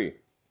victory.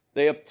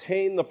 They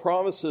obtained the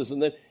promises.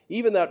 And then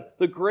even that,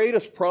 the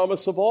greatest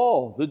promise of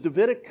all, the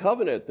Davidic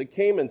covenant that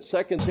came in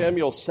 2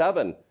 Samuel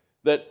 7,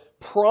 that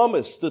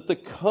promised that the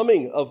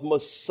coming of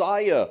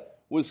Messiah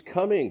was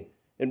coming.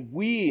 And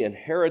we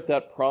inherit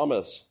that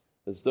promise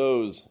as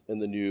those in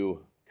the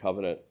new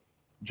covenant.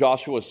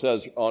 Joshua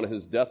says on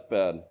his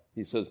deathbed,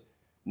 he says,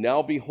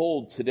 now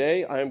behold,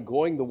 today I am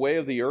going the way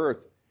of the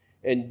earth,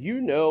 and you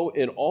know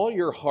in all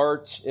your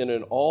hearts and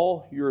in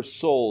all your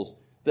souls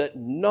that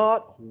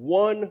not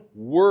one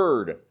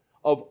word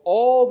of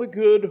all the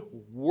good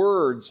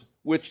words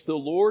which the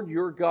Lord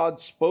your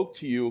God spoke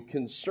to you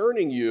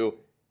concerning you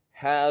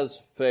has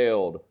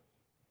failed.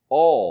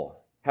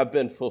 All have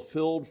been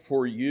fulfilled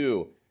for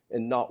you,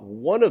 and not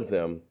one of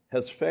them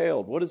has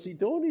failed. What is he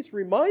doing? He's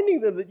reminding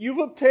them that you've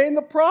obtained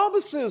the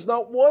promises.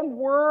 Not one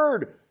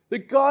word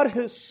that God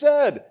has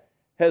said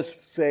has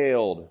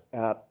failed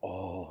at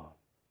all.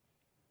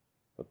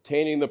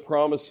 Obtaining the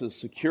promises,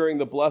 securing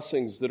the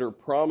blessings that are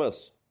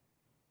promised.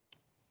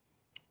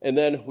 And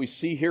then we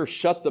see here,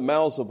 shut the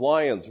mouths of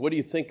lions. What do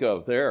you think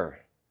of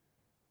there?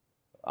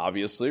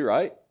 Obviously,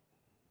 right?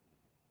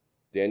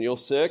 Daniel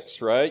 6,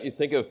 right? You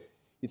think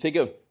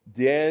of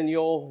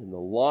Daniel in the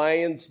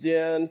lion's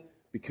den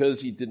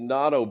because he did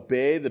not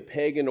obey the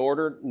pagan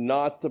order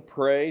not to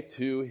pray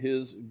to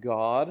his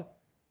God.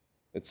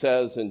 It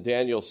says in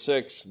Daniel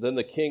 6, then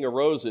the king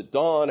arose at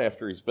dawn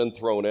after he's been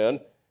thrown in,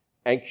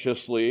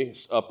 anxiously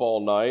up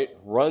all night,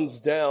 runs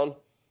down,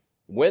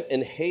 went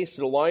in haste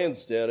to the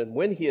lion's den, and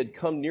when he had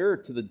come nearer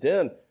to the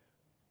den,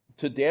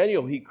 to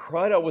Daniel, he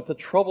cried out with a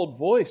troubled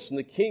voice, and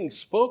the king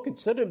spoke and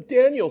said to him,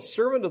 Daniel,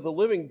 servant of the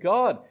living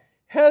God,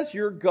 has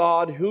your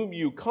God, whom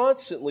you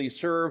constantly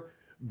serve,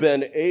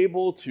 been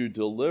able to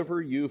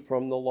deliver you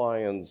from the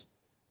lions?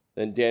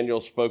 Then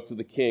Daniel spoke to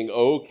the king,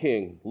 O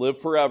king,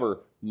 live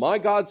forever. My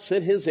God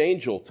sent his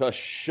angel to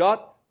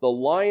shut the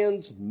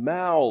lions'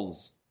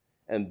 mouths,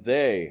 and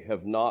they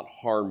have not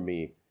harmed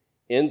me,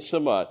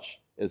 insomuch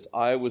as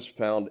I was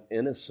found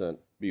innocent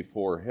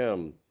before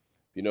him.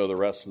 You know the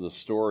rest of the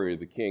story.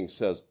 The king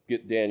says,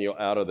 get Daniel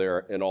out of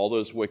there, and all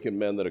those wicked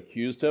men that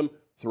accused him,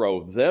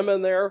 throw them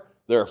in there,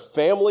 their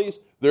families,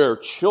 their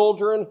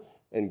children.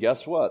 And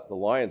guess what? The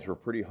lions were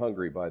pretty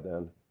hungry by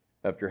then,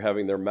 after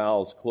having their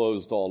mouths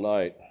closed all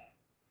night.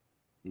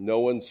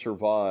 No one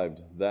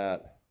survived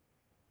that.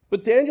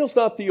 But Daniel's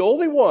not the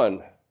only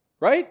one,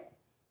 right?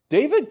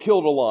 David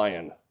killed a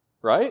lion,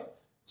 right?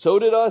 So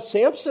did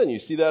Samson. You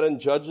see that in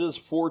Judges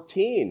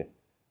 14.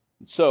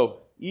 So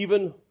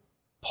even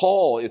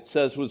Paul, it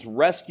says, was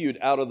rescued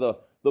out of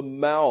the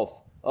mouth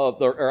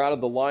or out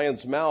of the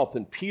lion's mouth.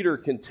 And Peter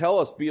can tell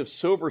us, be of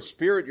sober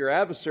spirit, your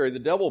adversary, the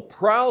devil,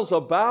 prowls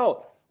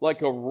about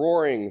like a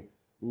roaring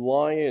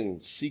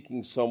lion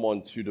seeking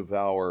someone to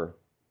devour.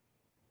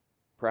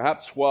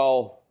 Perhaps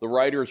while the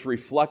writer is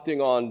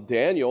reflecting on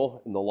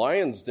Daniel in the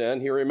lion's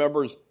den, he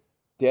remembers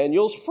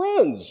Daniel's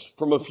friends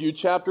from a few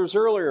chapters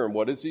earlier. And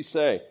what does he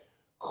say?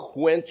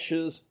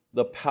 Quenches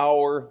the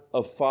power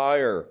of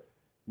fire.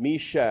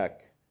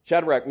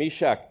 Shadrach,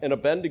 Meshach, and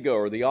Abednego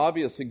are the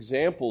obvious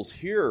examples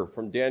here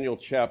from Daniel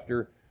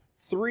chapter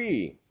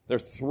 3. They're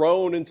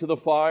thrown into the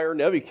fire.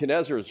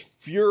 Nebuchadnezzar is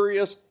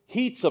furious,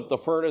 heats up the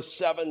furnace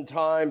 7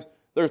 times.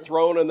 They're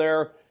thrown in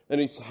there. And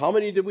he says, how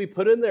many did we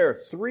put in there?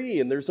 3.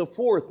 And there's a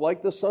 4th,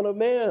 like the Son of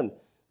Man,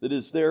 that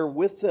is there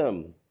with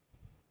them.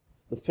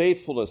 The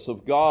faithfulness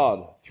of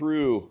God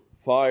through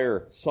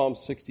fire. Psalm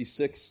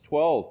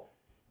 66:12.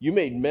 You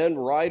made men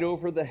ride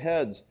over the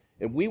heads,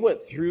 and we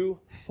went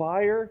through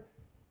fire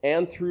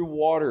and through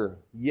water,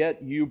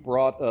 yet you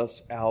brought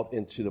us out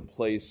into the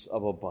place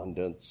of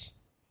abundance.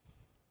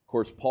 Of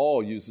course,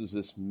 Paul uses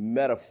this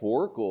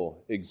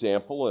metaphorical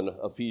example in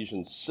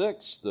Ephesians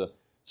 6, the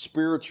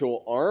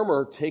spiritual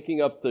armor, taking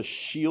up the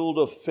shield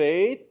of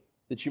faith,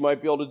 that you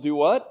might be able to do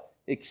what?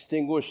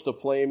 Extinguish the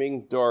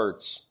flaming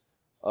darts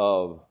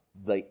of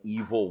the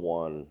evil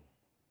one.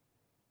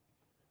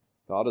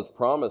 God has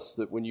promised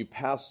that when you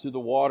pass through the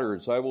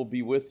waters, I will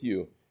be with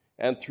you,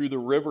 and through the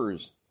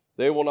rivers,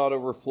 they will not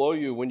overflow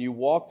you. When you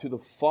walk through the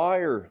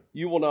fire,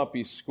 you will not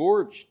be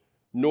scorched,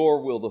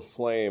 nor will the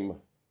flame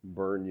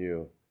burn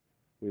you.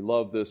 We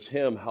love this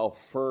hymn, how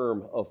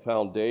firm a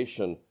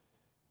foundation.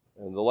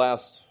 And the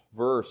last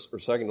verse, or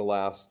second to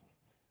last,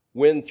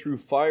 when through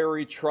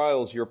fiery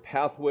trials your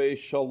pathway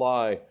shall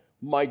lie,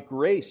 my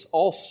grace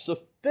all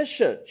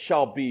sufficient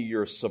shall be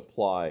your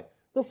supply.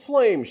 The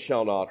flame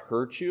shall not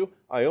hurt you.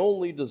 I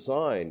only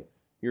design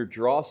your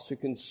dross to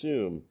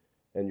consume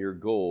and your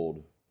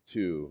gold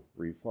to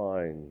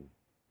refine.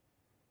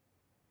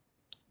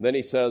 Then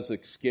he says,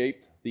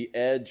 escaped the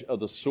edge of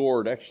the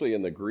sword. Actually,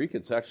 in the Greek,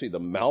 it's actually the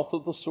mouth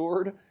of the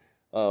sword,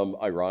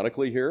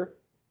 ironically here.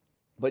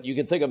 But you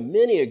can think of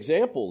many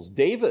examples.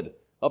 David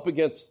up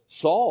against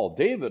Saul.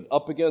 David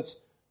up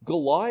against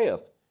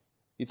Goliath.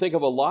 You think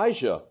of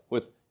Elijah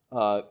with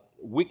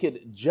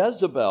wicked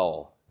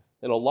Jezebel,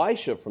 and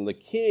Elisha from the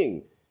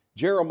king.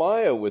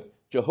 Jeremiah with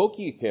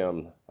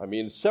Jehoiakim. I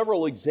mean,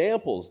 several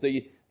examples.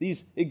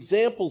 These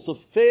examples of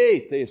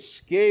faith, they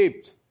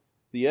escaped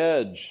the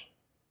edge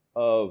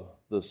of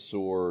the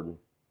sword.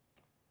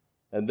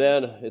 And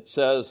then it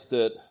says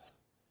that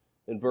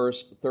in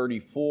verse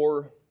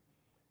 34,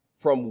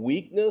 from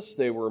weakness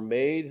they were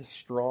made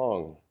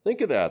strong.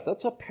 Think of that.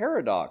 That's a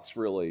paradox,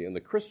 really, in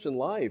the Christian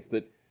life,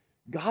 that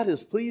God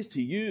is pleased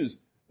to use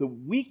the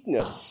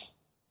weakness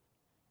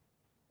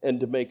and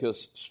to make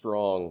us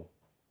strong.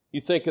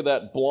 You think of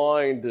that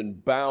blind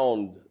and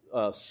bound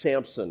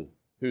Samson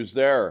who's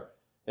there,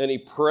 and he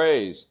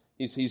prays.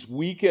 He's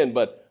weakened,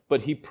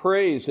 but he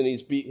prays, and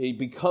he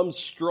becomes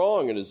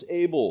strong and is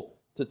able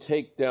to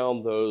take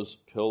down those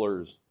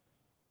pillars.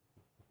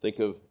 Think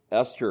of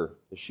Esther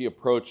as she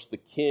approached the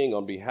king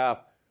on behalf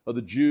of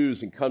the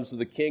Jews and comes to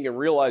the king and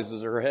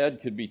realizes her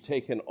head could be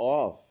taken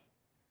off.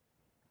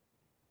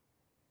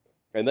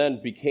 And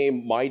then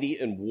became mighty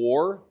in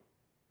war.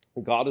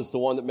 God is the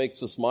one that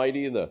makes us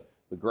mighty. The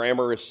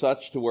grammar is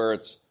such to where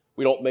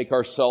we don't make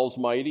ourselves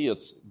mighty.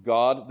 It's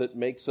God that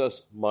makes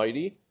us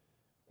mighty.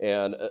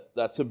 And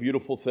that's a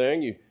beautiful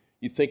thing.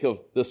 You think of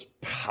this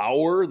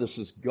power. This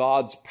is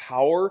God's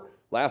power.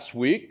 Last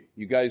week,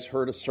 you guys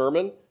heard a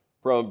sermon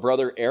from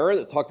Brother Aaron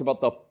that talked about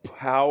the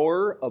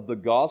power of the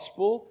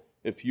gospel.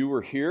 If you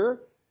were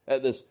here,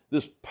 this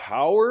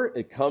power,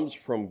 it comes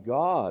from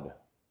God.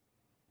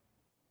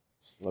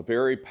 The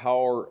very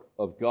power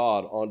of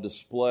God on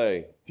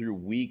display through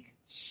weak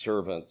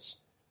servants.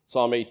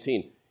 Psalm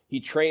 18,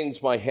 he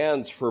trains my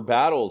hands for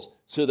battles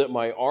so that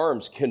my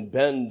arms can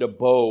bend a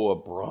bow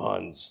of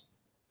bronze.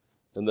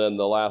 And then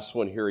the last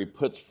one here, he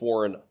puts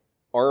foreign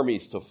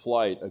armies to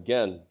flight.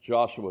 Again,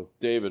 Joshua,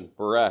 David,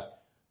 Barak,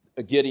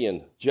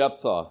 Gideon,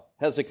 Jephthah,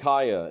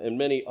 Hezekiah, and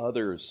many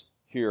others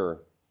here.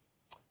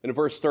 And in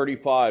verse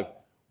 35,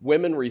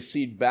 women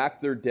received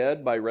back their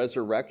dead by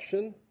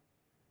resurrection.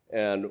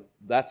 And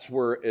that's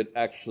where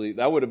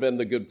that would have been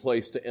the good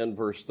place to end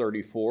verse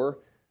 34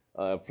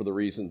 for the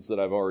reasons that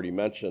I've already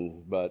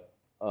mentioned. But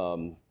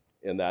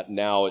in that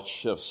now it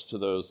shifts to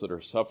those that are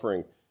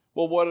suffering.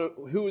 Well,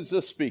 who is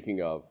this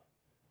speaking of?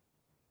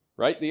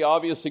 Right? The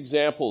obvious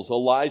examples.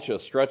 Elijah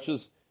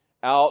stretches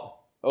out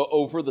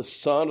over the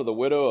son of the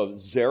widow of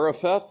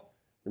Zarephath.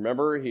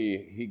 Remember,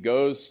 he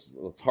goes,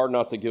 it's hard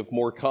not to give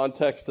more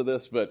context to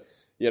this, but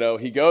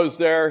he goes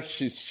there,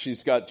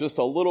 she's got just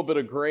a little bit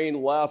of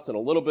grain left and a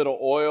little bit of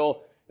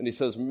oil, and he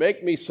says,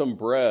 make me some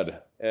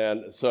bread.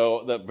 And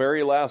so that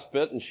very last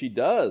bit, and she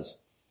does.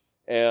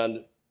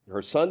 And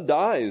her son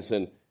dies,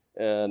 and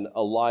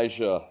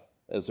Elijah,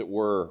 as it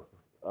were,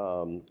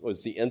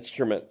 was the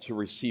instrument to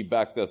receive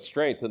back that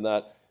strength. And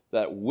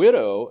that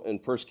widow in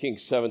 1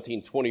 Kings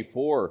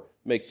 17:24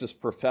 makes this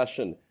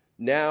profession,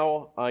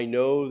 now I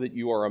know that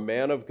you are a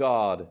man of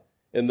God,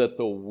 and that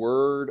the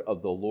word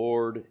of the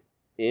Lord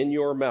in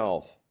your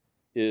mouth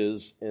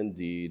is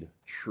indeed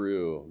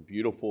true.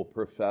 Beautiful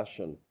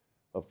profession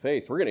of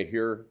faith. We're going to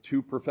hear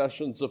two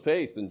professions of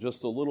faith in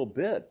just a little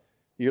bit.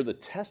 You hear the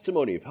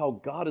testimony of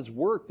how God has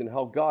worked and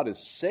how God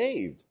has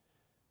saved,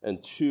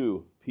 and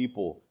two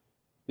people.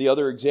 The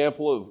other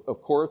example,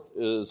 of course,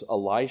 is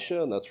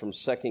Elisha, and that's from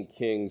 2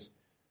 Kings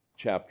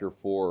chapter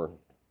 4.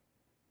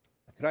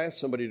 Could I ask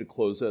somebody to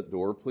close that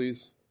door,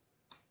 please?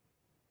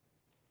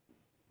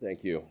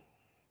 Thank you.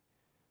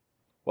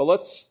 Well,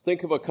 let's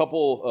think of a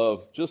couple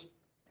of just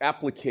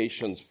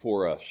applications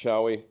for us,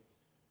 shall we?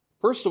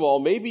 First of all,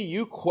 maybe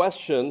you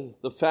question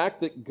the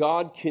fact that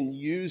God can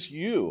use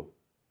you.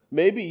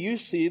 Maybe you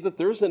see that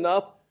there's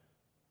enough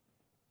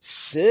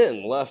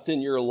sin left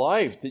in your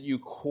life that you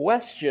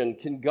question,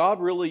 can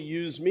God really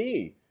use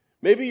me?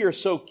 Maybe you're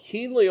so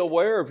keenly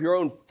aware of your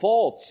own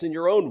faults and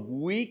your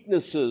own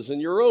weaknesses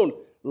and your own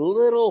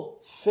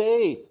little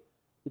faith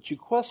that you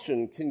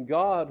question, can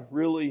God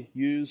really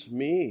use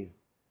me?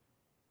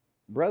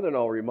 Brethren,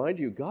 I'll remind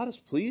you, God is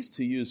pleased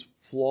to use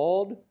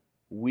flawed,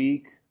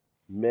 weak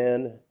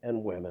men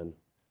and women.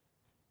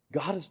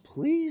 God is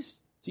pleased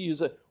to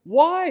use it.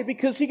 Why?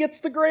 Because He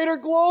gets the greater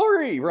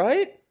glory,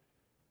 right?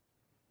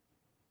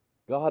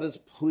 God is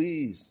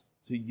pleased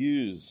to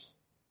use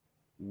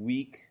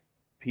weak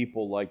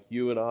people like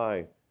you and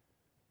I.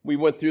 We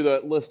went through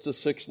that list of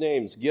 6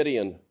 names.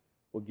 Gideon.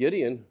 Well,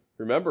 Gideon,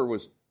 remember,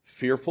 was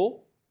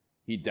fearful.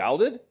 He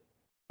doubted.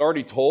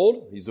 Already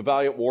told he's a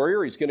valiant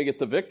warrior. He's going to get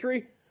the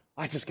victory.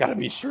 I just got to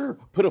be sure.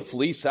 Put a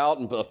fleece out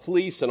and a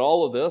fleece and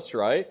all of this,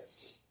 right?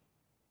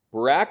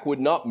 Barak would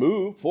not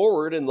move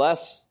forward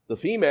unless the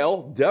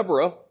female,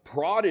 Deborah,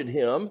 prodded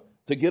him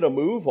to get a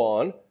move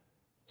on.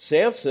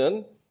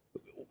 Samson,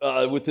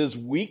 with his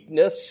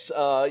weakness,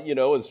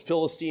 his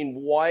Philistine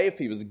wife,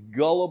 he was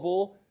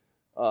gullible.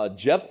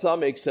 Jephthah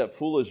makes that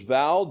foolish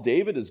vow.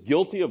 David is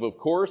guilty of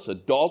course,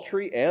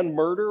 adultery and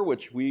murder,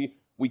 which we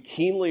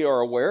keenly are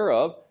aware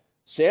of.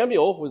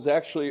 Samuel was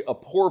actually a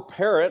poor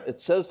parent. It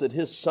says that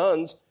his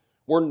sons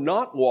were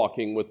not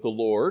walking with the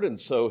Lord, and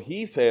so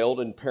he failed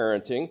in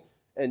parenting.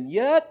 And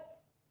yet,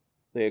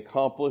 they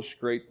accomplished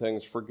great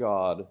things for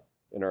God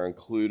and are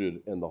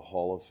included in the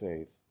Hall of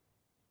Faith.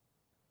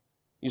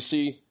 You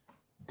see,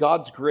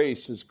 God's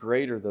grace is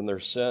greater than their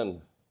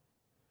sin.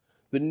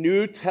 The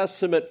New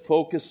Testament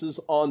focuses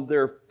on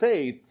their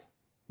faith,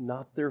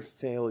 not their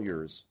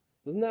failures.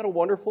 Isn't that a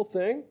wonderful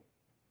thing?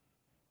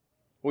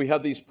 We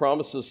have these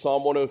promises,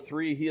 Psalm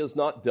 103, He has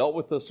not dealt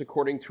with us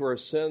according to our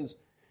sins.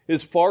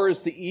 As far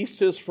as the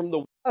east is from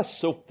the west,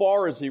 so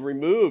far as He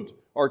removed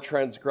our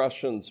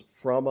transgressions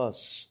from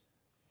us.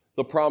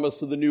 The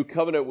promise of the new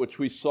covenant, which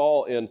we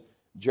saw in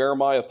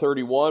Jeremiah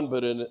 31,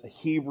 but in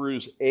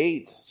Hebrews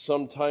 8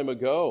 some time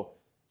ago,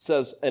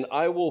 says, and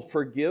I will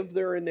forgive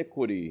their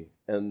iniquity,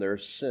 and their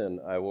sin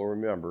I will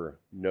remember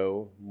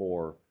no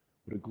more.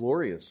 What a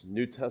glorious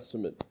New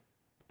Testament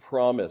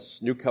promise,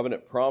 New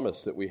Covenant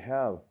promise that we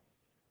have.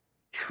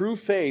 True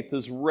faith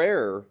is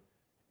rare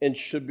and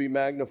should be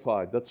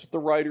magnified. That's what the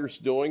writer's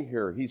doing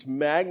here. He's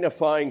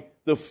magnifying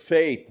the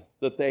faith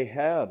that they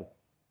had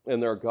in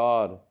their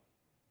God.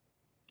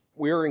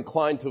 We are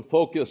inclined to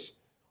focus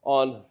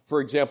on,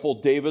 for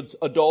example, David's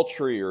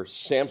adultery or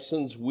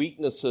Samson's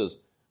weaknesses,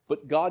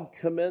 but God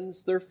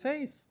commends their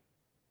faith.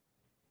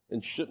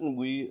 And shouldn't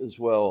we as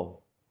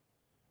well?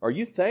 Are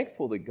you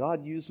thankful that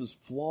God uses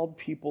flawed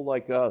people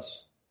like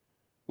us?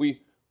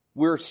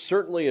 We're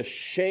certainly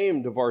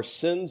ashamed of our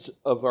sins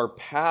of our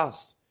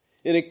past,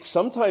 and it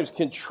sometimes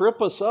can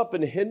trip us up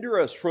and hinder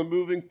us from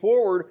moving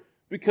forward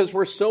because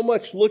we're so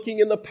much looking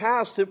in the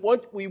past at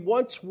what we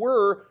once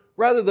were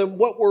rather than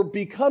what we're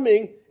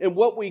becoming and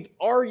what we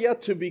are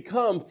yet to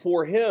become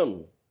for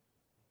Him.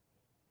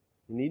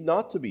 We need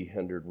not to be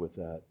hindered with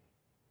that.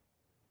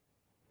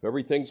 If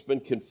everything's been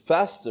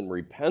confessed and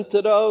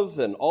repented of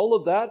and all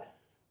of that,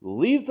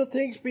 leave the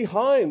things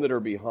behind that are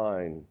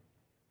behind.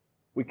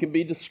 We can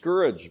be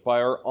discouraged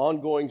by our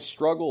ongoing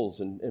struggles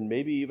and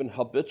maybe even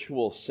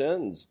habitual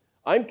sins.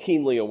 I'm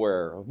keenly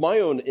aware of my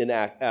own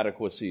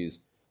inadequacies.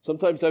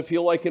 Sometimes I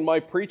feel like in my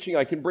preaching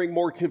I can bring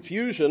more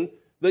confusion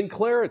than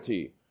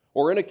clarity.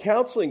 Or in a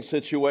counseling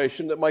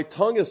situation that my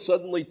tongue is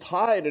suddenly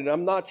tied and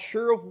I'm not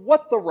sure of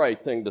what the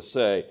right thing to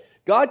say.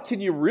 God,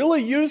 can you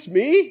really use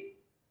me?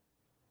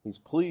 He's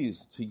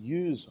pleased to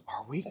use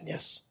our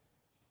weakness.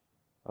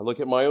 I look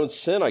at my own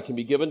sin. I can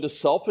be given to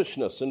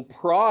selfishness and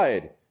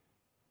pride.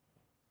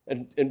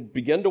 And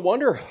begin to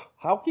wonder,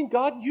 how can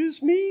God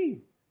use me?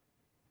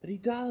 But He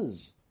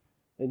does.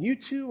 And you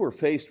too are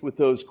faced with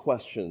those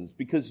questions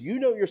because you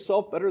know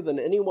yourself better than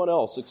anyone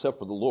else except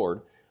for the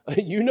Lord.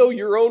 You know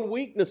your own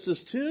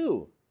weaknesses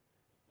too.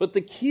 But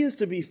the key is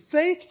to be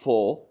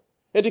faithful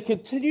and to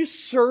continue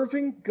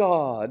serving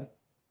God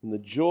in the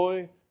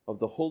joy of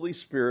the Holy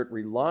Spirit,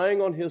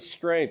 relying on His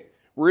strength,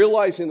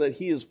 realizing that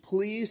He is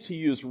pleased to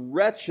use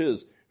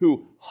wretches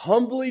who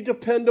humbly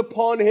depend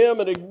upon Him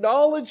and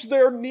acknowledge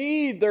their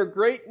need, their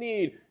great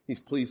need. He's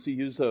pleased to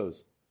use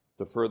those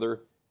to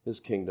further His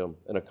kingdom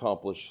and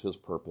accomplish His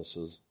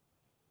purposes.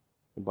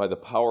 And by the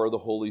power of the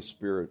Holy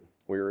Spirit,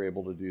 we are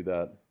able to do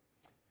that.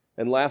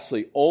 And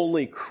lastly,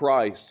 only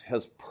Christ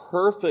has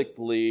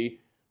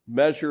perfectly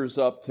measures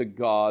up to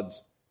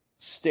God's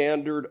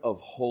standard of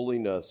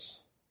holiness.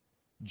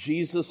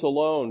 Jesus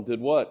alone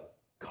did what?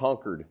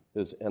 Conquered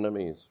His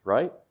enemies,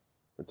 right?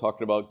 We're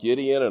talking about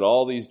Gideon and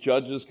all these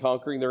judges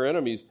conquering their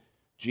enemies.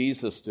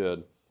 Jesus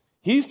did.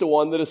 He's the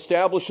one that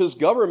establishes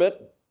government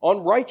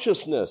on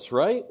righteousness,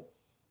 right?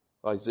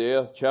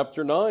 Isaiah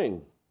chapter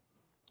 9.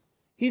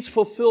 He's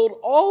fulfilled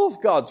all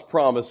of God's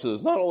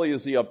promises. Not only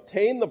has He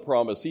obtained the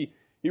promise, He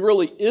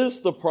really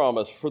is the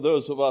promise for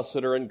those of us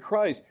that are in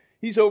Christ.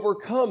 He's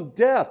overcome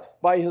death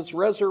by His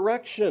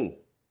resurrection.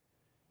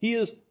 He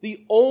is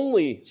the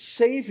only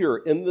Savior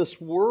in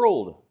this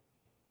world.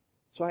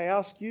 So I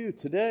ask you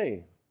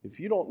today, if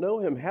you don't know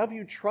Him, have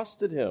you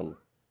trusted Him?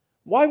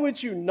 Why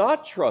would you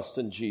not trust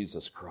in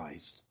Jesus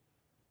Christ?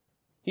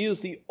 He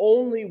is the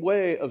only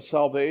way of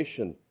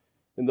salvation.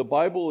 And the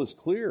Bible is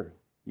clear.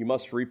 You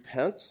must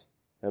repent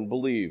and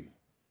believe,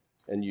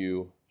 and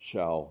you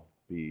shall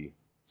be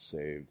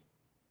saved.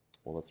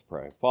 Well, let's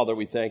pray. Father,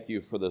 we thank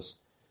You for this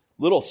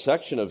little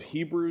section of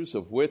Hebrews,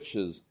 of which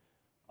is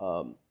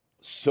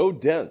so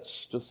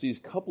dense, just these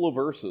couple of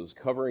verses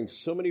covering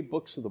so many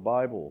books of the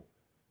Bible.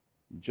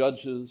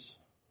 Judges,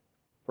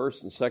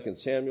 1st and 2nd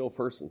Samuel,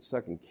 1st and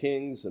 2nd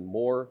Kings, and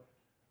more.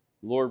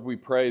 Lord, we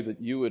pray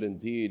that You would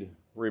indeed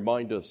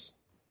remind us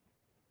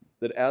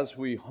that as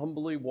we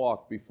humbly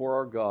walk before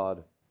our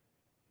God,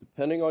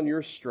 depending on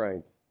Your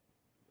strength,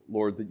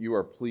 Lord, that You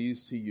are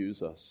pleased to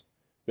use us.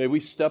 May we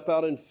step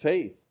out in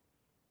faith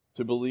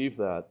to believe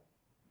that.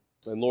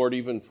 And Lord,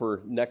 even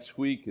for next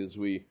week, as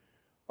we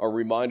are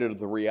reminded of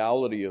the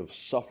reality of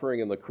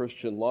suffering in the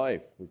Christian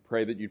life, we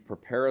pray that You'd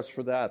prepare us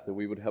for that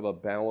we would have a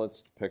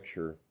balanced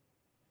picture.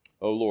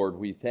 Oh Lord,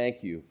 we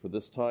thank You for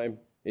this time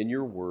in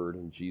your word.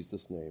 In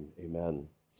Jesus' name, amen.